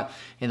ever thought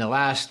in the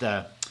last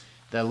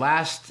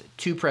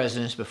two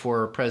presidents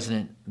before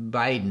President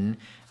Biden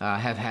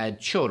have had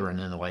children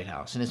in the White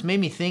House? And it's made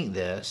me think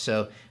this.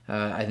 So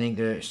I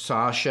think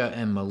Sasha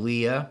and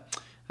Malia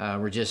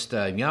were just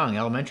young,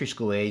 elementary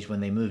school age when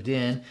they moved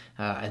in.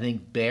 I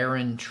think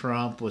Barron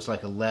Trump was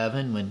like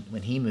 11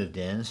 when he moved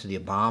in, so the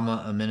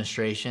Obama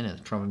administration and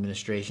the Trump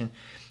administration.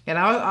 And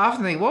I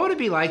often think, what would it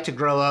be like to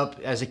grow up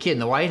as a kid in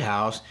the White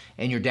House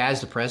and your dad's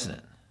the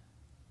president?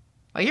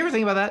 Like, you ever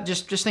think about that?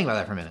 Just think about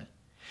that for a minute.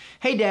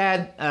 Hey,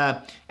 Dad,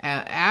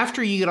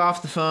 after you get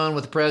off the phone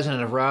with the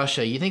president of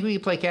Russia, you think we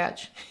could play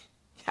catch?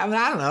 I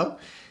don't know.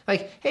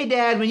 Like, hey,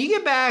 Dad, when you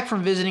get back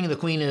from visiting the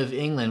Queen of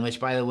England, which,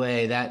 by the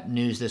way, that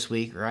news this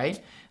week, right?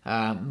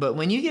 But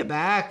when you get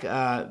back,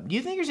 do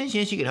you think there's any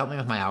chance you could help me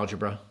with my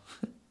algebra?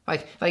 I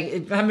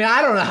don't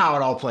know how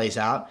it all plays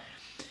out.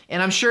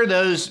 And I'm sure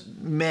those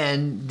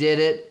men did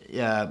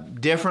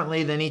it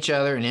differently than each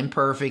other and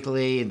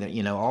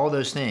imperfectly, all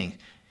those things.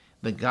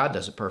 But God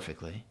does it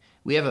perfectly.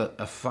 We have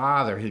a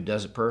Father who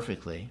does it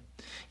perfectly.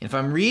 And if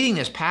I'm reading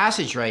this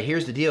passage right,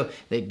 here's the deal,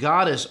 that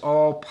God is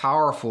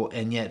all-powerful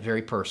and yet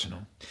very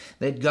personal.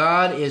 That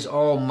God is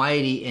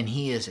almighty and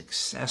he is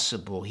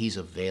accessible, he's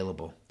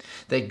available.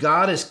 That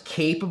God is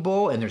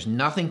capable and there's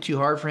nothing too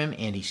hard for him,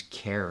 and he's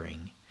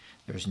caring.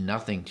 There's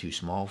nothing too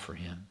small for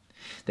him.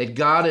 That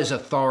God is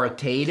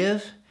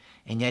authoritative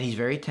and yet he's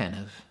very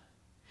attentive.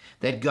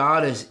 That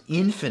God is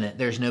infinite,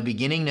 there's no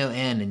beginning, no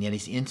end, and yet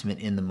he's intimate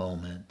in the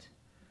moment.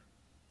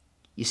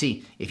 You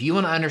see, if you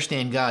want to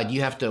understand God,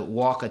 you have to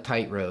walk a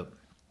tightrope.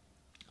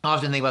 I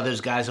often think about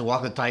those guys that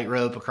walk a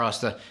tightrope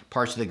across the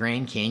parts of the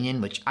Grand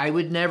Canyon, which I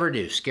would never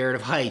do, scared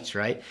of heights,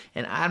 right?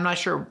 And I'm not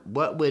sure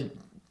what would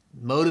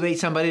motivate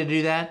somebody to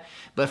do that,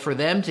 but for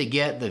them to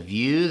get the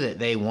view that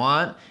they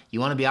want, you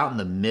want to be out in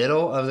the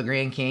middle of the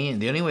Grand Canyon.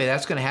 The only way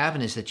that's going to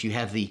happen is that you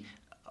have the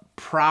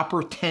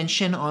proper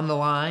tension on the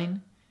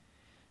line,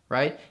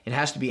 right? It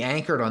has to be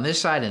anchored on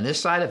this side and this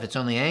side. If it's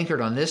only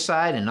anchored on this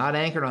side and not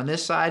anchored on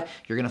this side,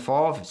 you're going to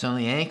fall. If it's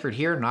only anchored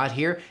here, not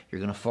here,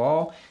 you're going to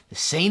fall. The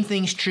same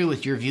thing's true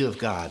with your view of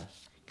God.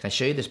 Can I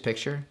show you this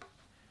picture?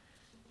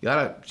 You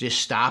ought to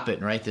just stop it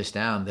and write this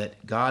down,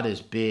 that God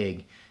is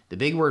big. The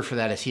big word for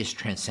that is he is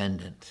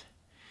transcendent,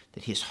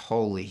 that he is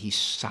holy, he's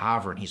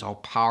sovereign, he's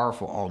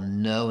all-powerful,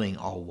 all-knowing,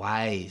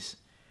 all-wise.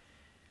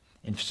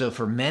 And so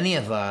for many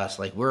of us,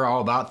 we're all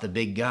about the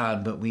big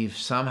God, but we've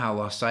somehow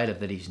lost sight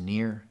of that he's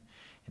near.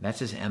 And that's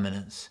his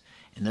eminence.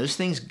 And those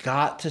things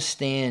got to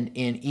stand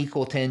in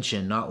equal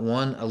tension, not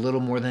one a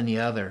little more than the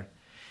other,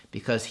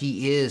 because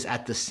he is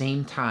at the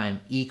same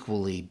time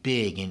equally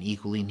big and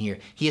equally near.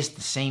 He is at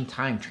the same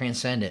time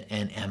transcendent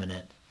and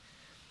eminent.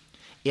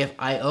 If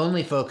I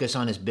only focus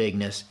on his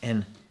bigness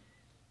and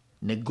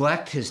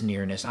neglect his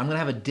nearness, I'm going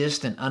to have a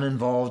distant,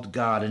 uninvolved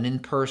God, an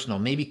impersonal,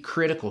 maybe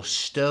critical,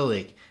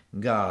 stoic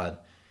God.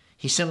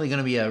 He's simply going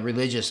to be a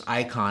religious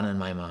icon in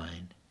my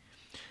mind.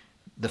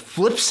 The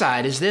flip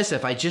side is this: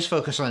 if I just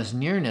focus on his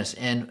nearness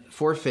and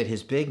forfeit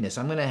his bigness,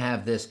 I'm going to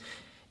have this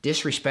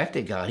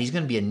disrespected God. He's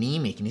going to be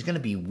anemic and he's going to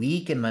be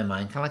weak in my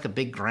mind, kind of like a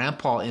big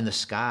grandpa in the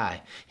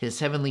sky. His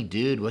heavenly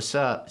dude, what's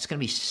up? It's going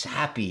to be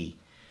sappy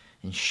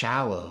and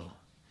shallow.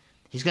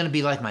 He's going to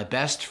be like my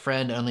best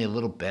friend, only a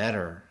little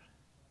better.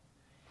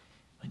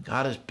 When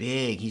God is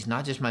big, he's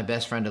not just my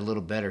best friend, a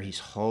little better. He's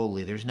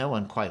holy. There's no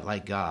one quite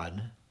like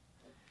God.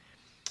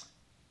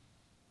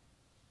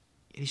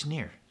 He's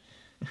near.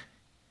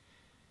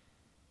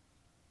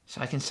 So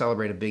I can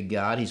celebrate a big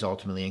God. He's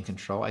ultimately in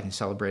control. I can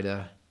celebrate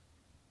a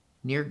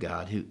near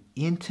God who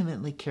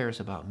intimately cares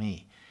about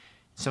me.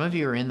 Some of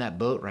you are in that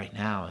boat right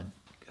now, and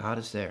God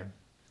is there.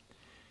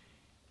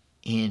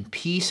 And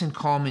peace and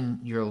calm in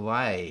your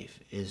life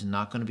is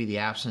not going to be the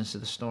absence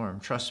of the storm.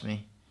 Trust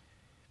me.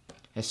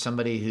 As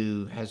somebody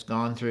who has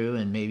gone through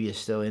and maybe is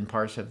still in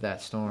parts of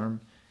that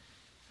storm,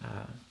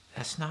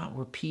 that's not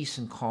where peace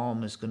and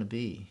calm is going to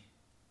be.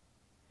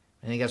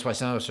 I think that's why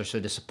some of us are so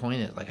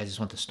disappointed. Like, I just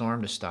want the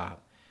storm to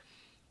stop.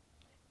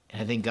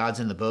 And I think God's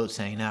in the boat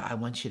saying, no, I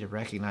want you to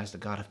recognize the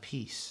God of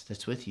peace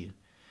that's with you.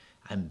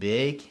 I'm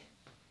big,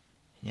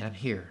 and yet I'm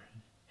here,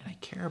 and I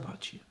care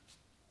about you.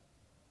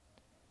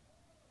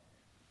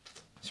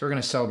 So we're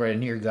going to celebrate a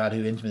near God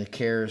who intimately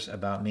cares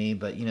about me,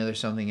 but there's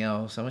something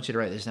else. I want you to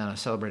write this down. I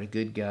celebrate a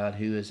good God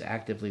who is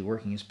actively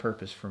working his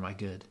purpose for my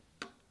good.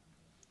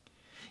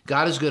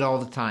 God is good all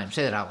the time.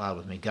 Say that out loud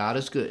with me. God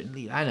is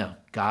good. I know.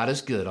 God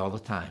is good all the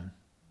time.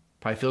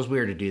 Probably feels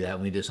weird to do that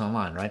when we do this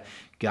online, right?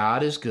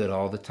 God is good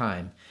all the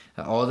time.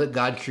 All that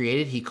God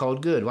created, he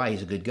called good. Why?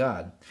 He's a good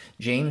God.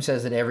 James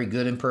says that every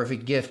good and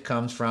perfect gift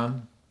comes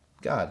from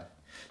God.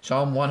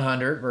 Psalm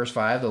 100, verse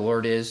 5, the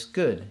Lord is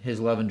good.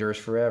 His love endures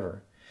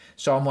forever.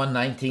 Psalm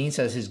 119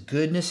 says his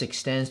goodness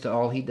extends to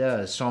all he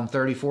does. Psalm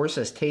 34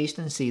 says, taste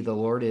and see the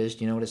Lord is,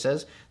 do you know what it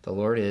says? The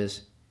Lord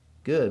is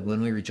good.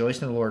 When we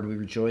rejoice in the Lord, we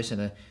rejoice in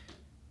a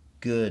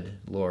good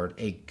Lord,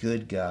 a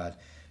good God.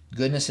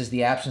 Goodness is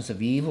the absence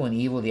of evil, and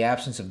evil the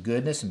absence of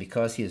goodness. And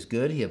because he is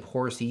good, he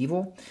abhors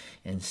evil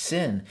and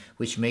sin,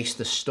 which makes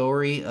the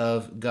story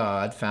of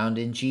God found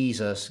in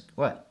Jesus,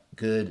 what?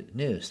 Good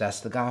news. That's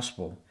the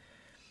gospel.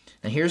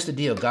 And here's the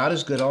deal. God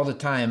is good all the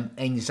time.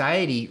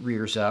 Anxiety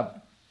rears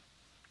up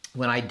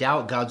when I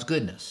doubt God's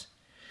goodness.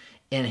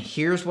 And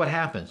here's what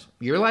happens.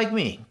 You're like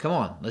me. Come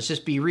on, let's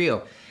just be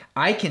real.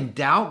 I can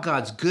doubt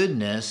God's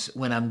goodness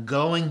when I'm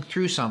going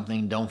through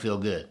something don't feel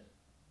good.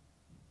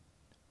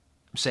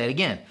 Say it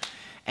again.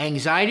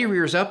 Anxiety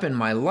rears up in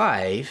my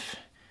life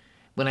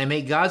when I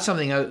make God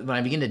something, when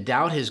I begin to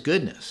doubt his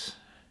goodness.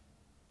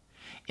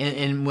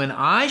 And when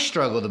I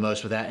struggle the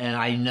most with that, and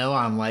I know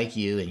I'm like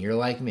you and you're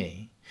like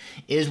me,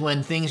 is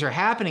when things are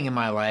happening in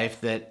my life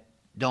that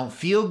don't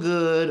feel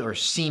good or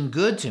seem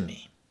good to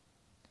me.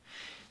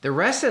 The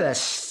rest of that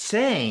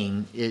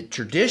saying,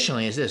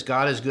 traditionally, is this: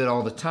 God is good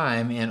all the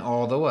time, and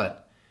all the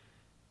what?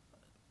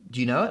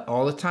 Do you know it?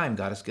 All the time,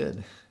 God is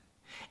good.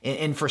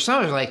 And for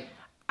some, it's like,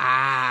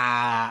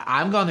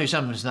 I'm going through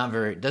something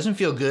that's doesn't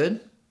feel good.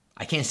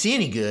 I can't see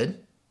any good.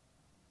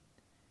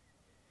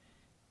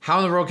 How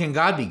in the world can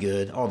God be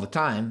good all the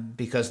time?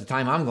 Because the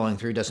time I'm going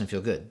through doesn't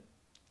feel good.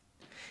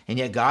 And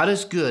yet God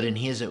is good, and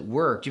he is at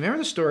work. Do you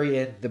remember the story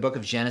in the book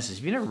of Genesis?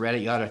 If you never read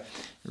it, you ought to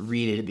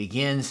read it. It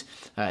begins,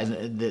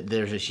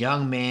 there's this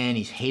young man.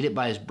 He's hated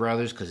by his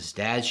brothers because his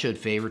dad showed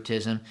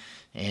favoritism,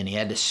 and he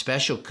had this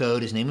special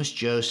code. His name was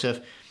Joseph.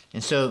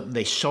 And so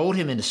they sold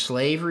him into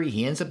slavery.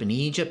 He ends up in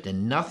Egypt,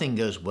 and nothing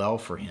goes well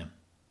for him.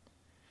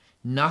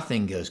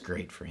 Nothing goes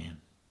great for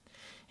him.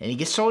 And he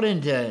gets sold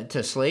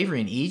into slavery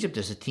in Egypt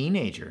as a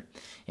teenager.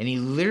 And he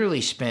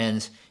literally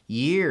spends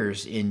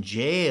years in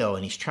jail,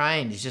 and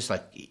he's just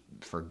like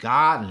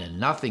forgotten, and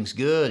nothing's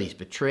good. He's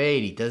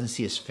betrayed. He doesn't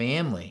see his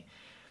family.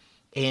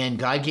 And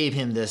God gave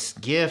him this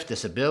gift,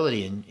 this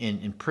ability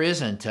in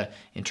prison to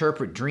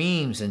interpret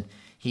dreams. And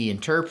he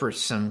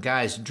interprets some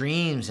guy's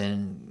dreams,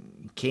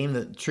 and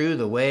came true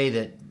the way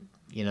that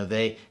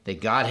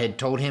that God had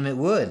told him it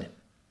would.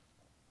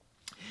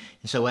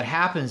 And so what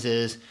happens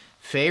is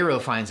Pharaoh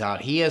finds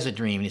out he has a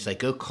dream, and he's like,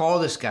 go call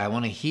this guy. I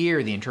want to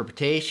hear the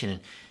interpretation. And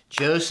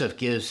Joseph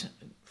gives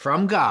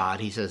from God.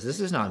 He says, this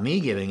is not me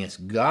giving, it's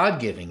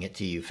God giving it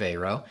to you,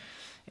 Pharaoh.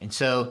 And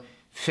so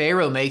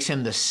Pharaoh makes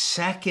him the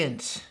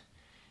second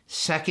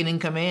in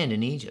command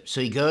in Egypt. So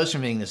he goes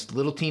from being this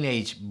little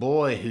teenage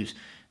boy who's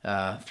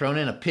thrown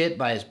in a pit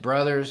by his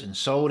brothers and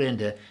sold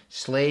into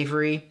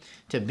slavery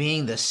to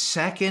being the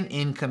second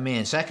in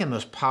command, second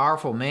most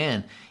powerful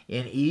man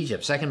in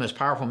Egypt, second most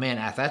powerful man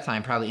at that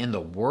time probably in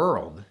the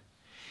world.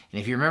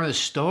 And if you remember the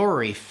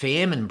story,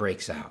 famine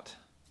breaks out.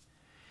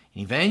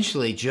 And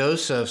eventually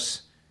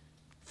Joseph's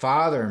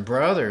father and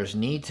brothers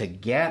need to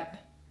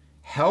get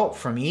help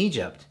from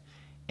Egypt.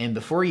 And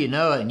before you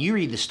know it, and you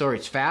read the story,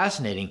 it's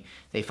fascinating,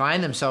 they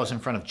find themselves in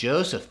front of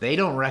Joseph. They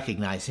don't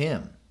recognize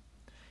him.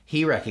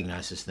 He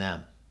recognizes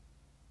them.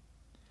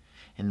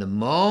 And the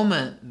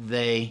moment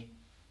they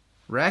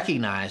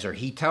recognize, or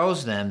he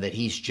tells them that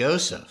he's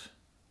Joseph,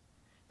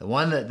 the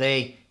one that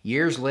they,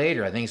 years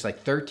later, I think it's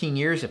like 13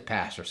 years have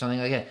passed or something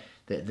like that,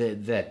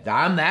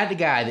 I'm that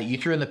guy that you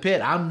threw in the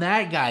pit. I'm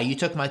that guy. You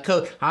took my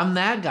coat. I'm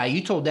that guy.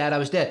 You told Dad I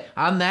was dead.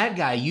 I'm that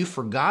guy you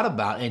forgot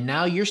about, and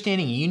now you're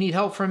standing and you need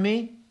help from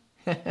me?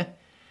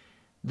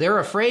 They're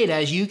afraid,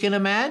 as you can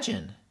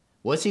imagine.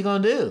 What's he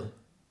going to do?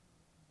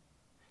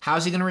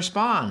 How's he going to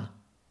respond?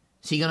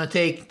 Is he going to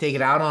take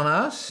it out on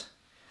us?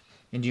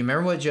 And do you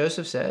remember what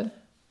Joseph said?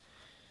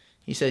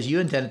 He says, you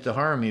intended to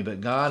harm me,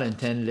 but God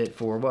intended it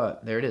for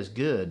what? There it is,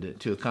 good,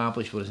 to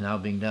accomplish what is now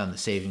being done, the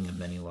saving of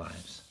many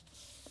lives.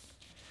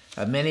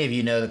 Many of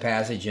you know the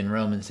passage in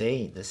Romans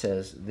 8 that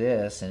says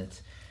this, and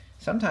it's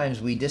Sometimes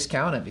we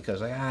discount it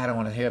because I don't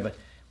want to hear it, but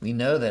we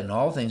know that in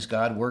all things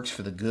God works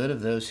for the good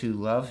of those who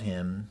love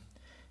him,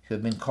 who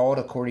have been called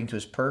according to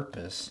his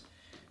purpose.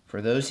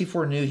 For those he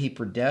foreknew, he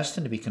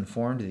predestined to be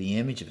conformed to the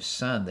image of his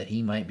Son, that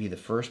he might be the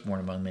firstborn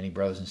among many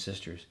brothers and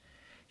sisters.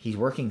 He's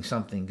working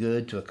something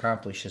good to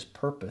accomplish his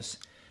purpose.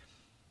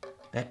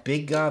 That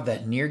big God,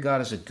 that near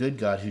God, is a good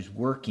God who's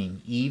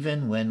working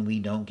even when we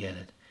don't get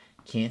it,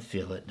 can't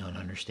feel it, don't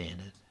understand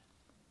it.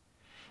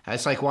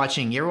 It's like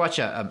watching, you ever watch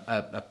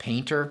a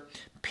painter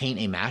paint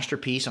a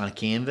masterpiece on a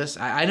canvas?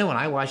 I know when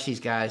I watch these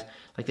guys,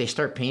 like they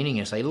start painting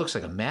it, it looks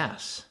like a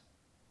mess.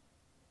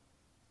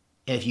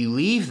 And if you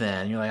leave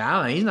then, you're like, I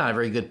don't know, he's not a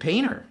very good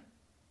painter.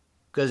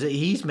 Because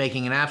he's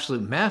making an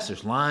absolute mess.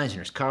 There's lines and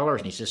there's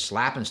colors and he's just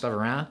slapping stuff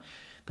around.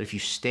 But if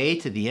you stay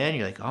to the end,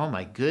 you're like, oh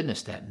my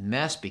goodness, that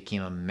mess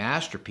became a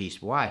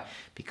masterpiece. Why?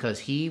 Because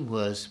he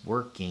was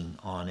working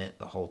on it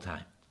the whole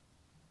time.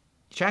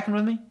 You tracking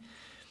with me?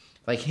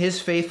 Like his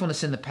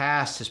faithfulness in the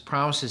past, his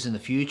promises in the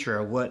future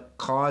are what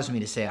caused me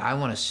to say, I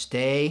want to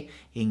stay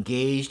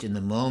engaged in the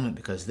moment,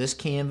 because this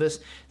canvas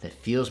that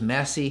feels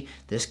messy,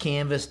 this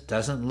canvas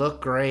doesn't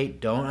look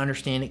great, don't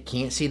understand it,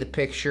 can't see the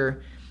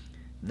picture.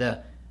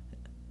 The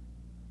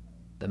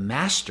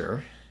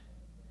master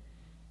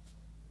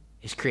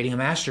is creating a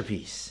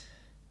masterpiece.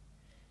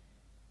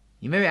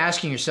 You may be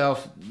asking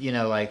yourself,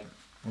 like,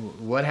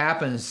 what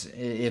happens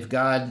if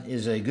God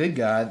is a good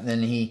God?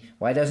 Then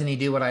why doesn't he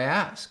do what I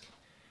ask?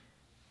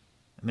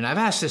 I mean, I've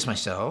asked this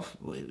myself.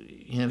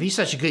 If he's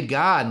such a good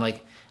God, and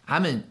like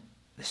I'm in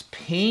this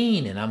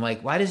pain, and I'm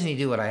like, why doesn't he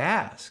do what I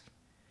ask?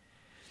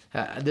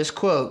 This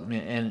quote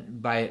and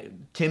by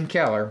Tim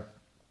Keller,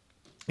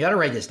 you ought to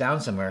write this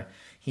down somewhere.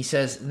 He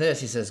says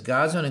this. He says,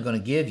 God's only going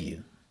to give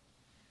you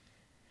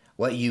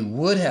what you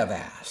would have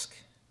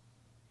asked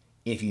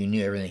if you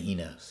knew everything he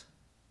knows.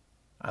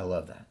 I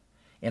love that,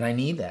 and I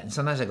need that. And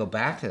sometimes I go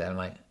back to that. I'm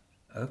like,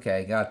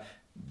 okay, God,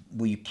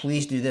 will you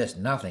please do this?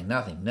 Nothing.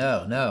 No.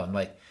 I'm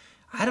like,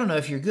 I don't know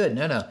if you're good.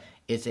 No.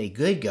 It's a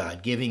good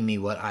God giving me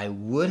what I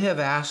would have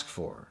asked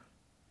for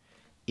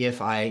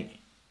if I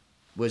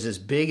was as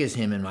big as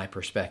him in my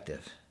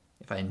perspective,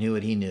 if I knew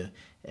what he knew,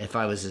 if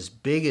I was as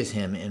big as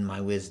him in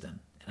my wisdom.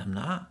 And I'm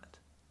not.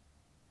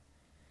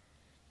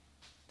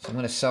 So I'm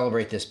going to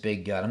celebrate this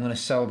big God. I'm going to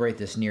celebrate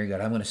this near God.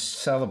 I'm going to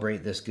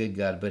celebrate this good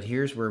God. But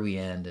here's where we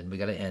end, and we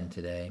got to end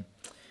today.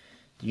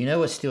 Do you know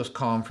what steals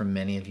calm from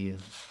many of you?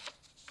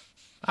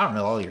 I don't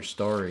know all your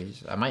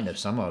stories. I might know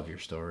some of your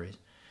stories.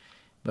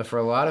 But for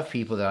a lot of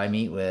people that I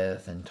meet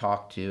with and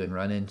talk to and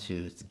run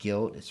into, it's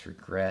guilt, it's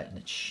regret, and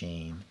it's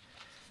shame.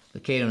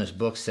 Lucado in his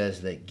book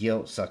says that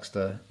guilt sucks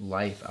the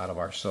life out of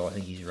our soul. I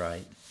think he's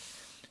right.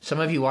 Some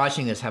of you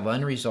watching this have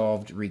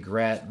unresolved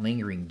regret,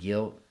 lingering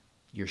guilt.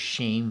 Your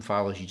shame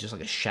follows you just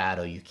like a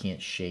shadow you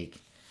can't shake.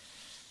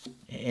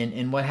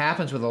 And what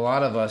happens with a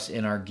lot of us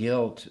in our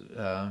guilt,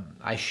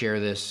 I share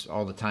this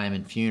all the time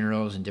in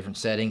funerals and different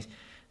settings.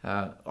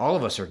 All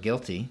of us are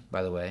guilty,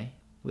 by the way.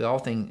 We all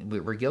think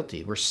we're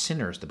guilty. We're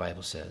sinners, the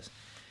Bible says.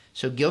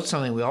 So guilt's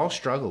something we all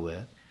struggle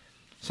with.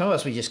 Some of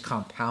us, we just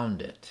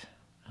compound it.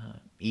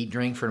 Eat,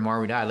 drink, for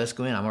tomorrow we die. Let's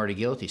go in. I'm already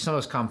guilty. Some of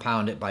us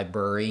compound it by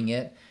burying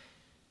it.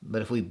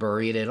 But if we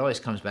bury it, it always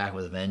comes back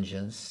with a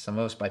vengeance. Some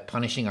of us by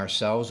punishing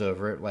ourselves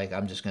over it, like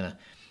I'm just going to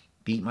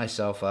beat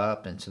myself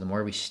up. And so the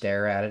more we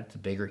stare at it, the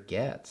bigger it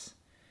gets.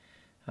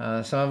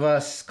 Some of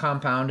us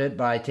compound it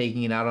by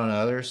taking it out on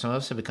others. Some of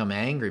us have become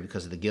angry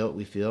because of the guilt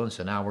we feel. And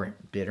so now we're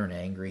bitter and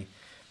angry.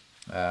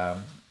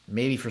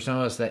 Maybe for some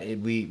of us that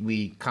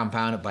we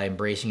compound it by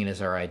embracing it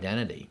as our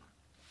identity.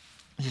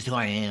 This is who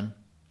I am.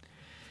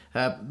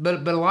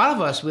 But a lot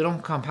of us, we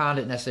don't compound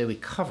it necessarily, we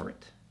cover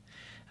it.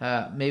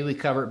 Maybe we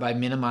cover it by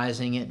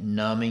minimizing it,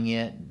 numbing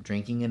it,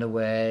 drinking it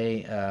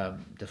away,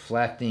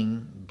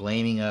 deflecting,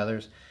 blaming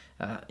others.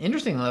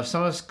 Interestingly enough,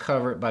 some of us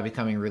cover it by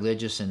becoming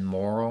religious and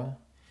moral.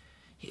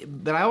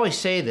 But I always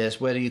say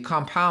this, whether you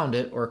compound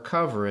it or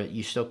cover it,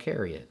 you still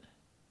carry it.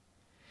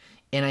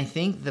 And I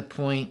think the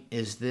point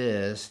is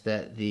this,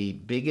 that the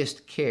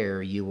biggest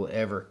care you will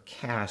ever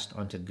cast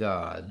onto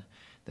God,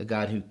 the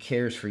God who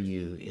cares for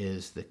you,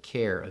 is the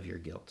care of your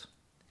guilt.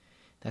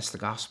 That's the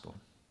gospel.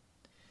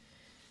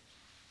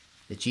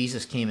 That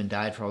Jesus came and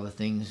died for all the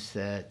things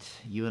that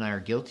you and I are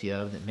guilty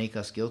of, that make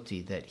us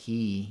guilty, that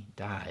he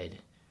died.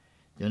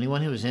 The only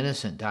one who was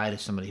innocent died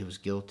as somebody who was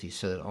guilty,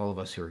 so that all of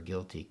us who are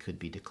guilty could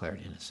be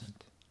declared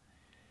innocent.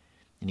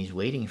 And he's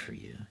waiting for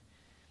you.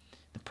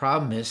 The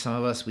problem is some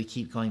of us, we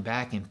keep going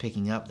back and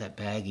picking up that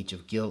baggage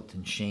of guilt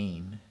and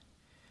shame.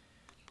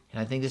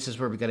 And I think this is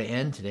where we've got to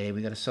end today.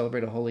 We've got to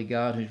celebrate a holy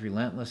God who's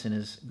relentless in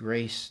his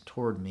grace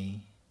toward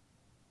me.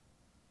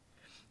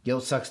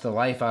 Guilt sucks the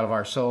life out of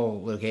our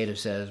soul, Lucado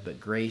says, but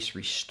grace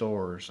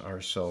restores our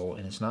soul.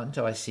 And it's not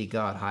until I see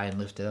God high and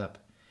lifted up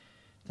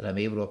that I'm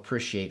able to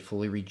appreciate,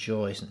 fully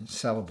rejoice, and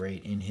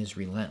celebrate in his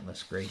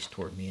relentless grace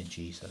toward me in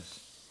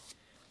Jesus.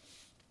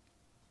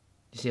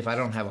 You see, if I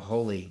don't have a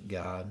holy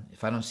God,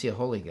 if I don't see a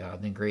holy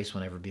God, then grace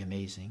will never be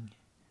amazing.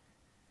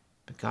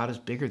 But God is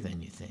bigger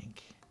than you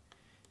think.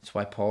 That's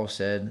why Paul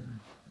said,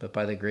 but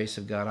by the grace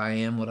of God, I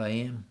am what I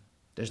am.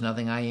 There's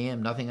nothing I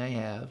am, nothing I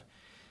have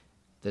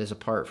that is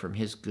apart from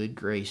his good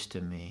grace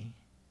to me.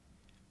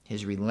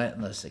 His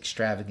relentless,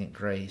 extravagant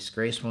grace.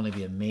 Grace will only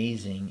be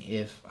amazing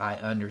if I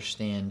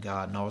understand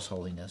God and all his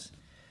holiness.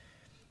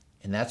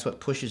 And that's what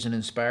pushes and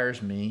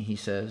inspires me, he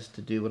says,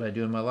 to do what I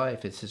do in my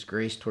life. It's his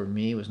grace toward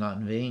me was not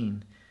in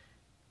vain.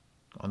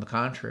 On the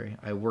contrary,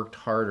 I worked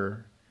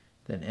harder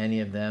than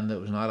any of them.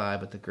 That was not I,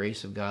 but the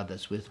grace of God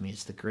that's with me.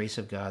 It's the grace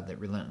of God that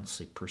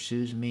relentlessly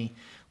pursues me,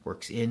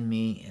 works in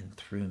me and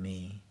through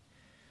me.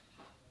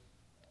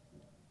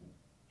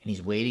 And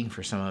he's waiting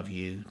for some of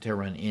you to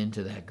run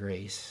into that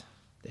grace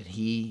that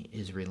he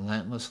is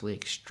relentlessly,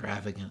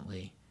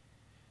 extravagantly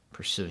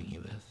pursuing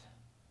you with.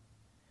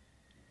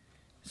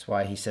 That's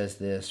why he says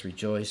this,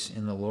 rejoice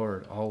in the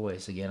Lord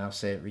always. Again, I'll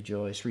say it,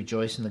 rejoice.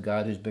 Rejoice in the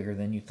God who's bigger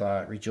than you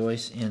thought.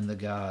 Rejoice in the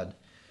God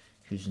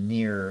who's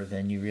nearer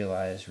than you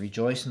realize.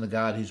 Rejoice in the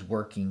God who's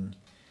working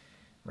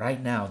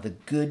right now, the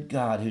good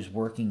God who's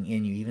working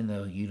in you, even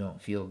though you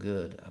don't feel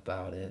good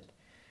about it.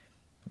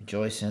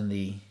 Rejoice in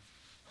the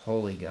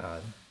holy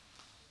God,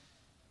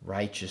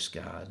 righteous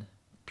God,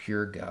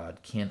 pure God,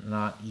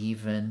 cannot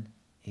even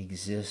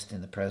exist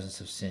in the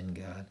presence of sin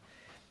God,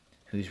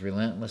 who's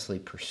relentlessly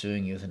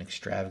pursuing you with an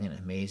extravagant,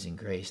 amazing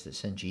grace that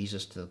sent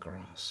Jesus to the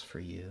cross for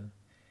you.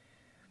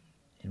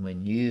 And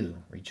when you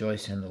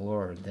rejoice in the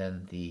Lord,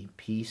 then the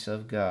peace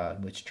of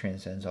God, which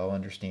transcends all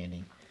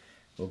understanding,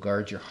 will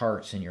guard your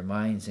hearts and your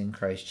minds in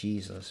Christ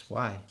Jesus.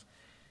 Why?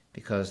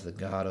 Because the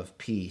God of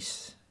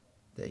peace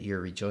that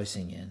you're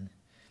rejoicing in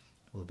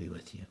will be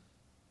with you.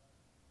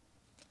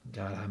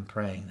 God, I'm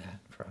praying that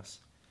for us.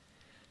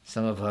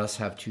 Some of us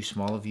have too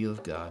small a view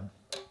of God.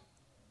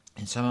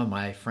 And some of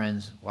my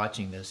friends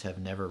watching this have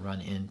never run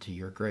into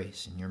your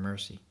grace and your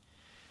mercy.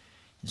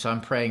 And so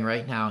I'm praying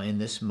right now in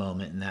this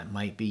moment, and that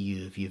might be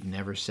you, if you've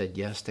never said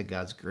yes to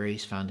God's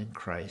grace found in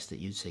Christ, that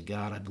you'd say,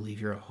 God, I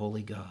believe you're a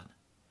holy God.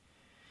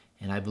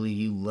 And I believe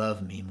you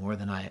love me more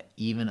than I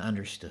even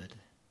understood.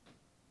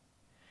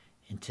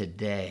 And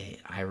today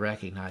I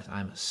recognize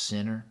I'm a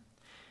sinner.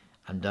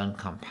 I'm done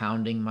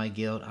compounding my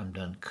guilt. I'm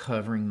done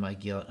covering my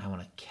guilt. I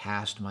want to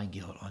cast my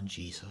guilt on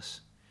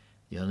Jesus,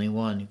 the only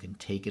one who can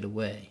take it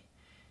away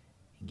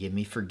and give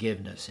me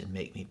forgiveness and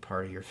make me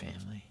part of your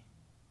family.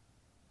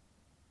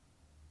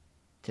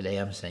 Today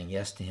I'm saying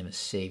yes to him as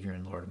Savior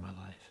and Lord of my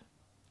life.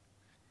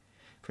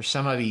 For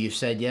some of you, you've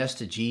said yes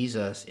to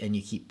Jesus and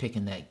you keep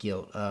picking that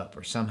guilt up,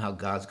 or somehow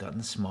God's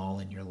gotten small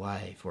in your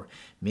life, or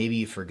maybe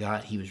you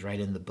forgot he was right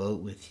in the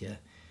boat with you,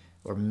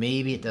 or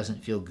maybe it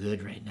doesn't feel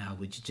good right now.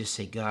 Would you just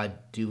say, God,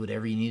 do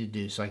whatever you need to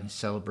do so I can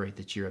celebrate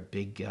that you're a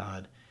big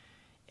God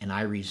and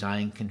I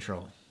resign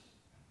control.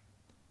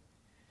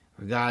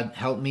 Or God,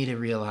 help me to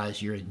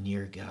realize you're a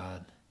near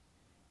God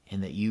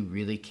and that you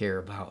really care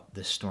about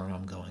this storm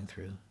I'm going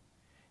through.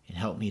 And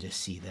help me to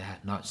see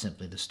that, not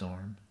simply the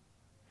storm.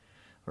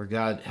 Or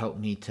God, help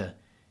me to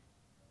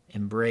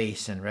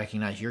embrace and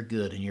recognize you're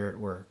good and you're at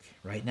work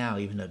right now,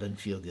 even though it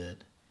doesn't feel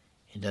good.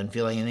 It doesn't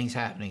feel like anything's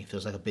happening. It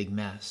feels like a big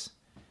mess,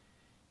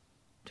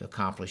 to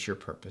accomplish your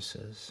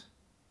purposes.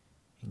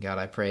 And God,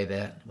 I pray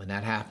that when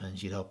that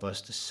happens, you'd help us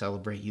to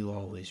celebrate you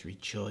always,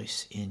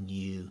 rejoice in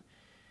you,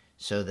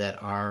 so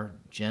that our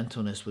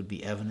gentleness would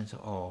be evident to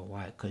all.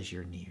 Why? Because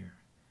you're near.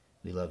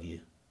 We love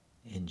you.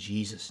 In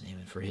Jesus' name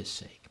and for his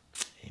sake.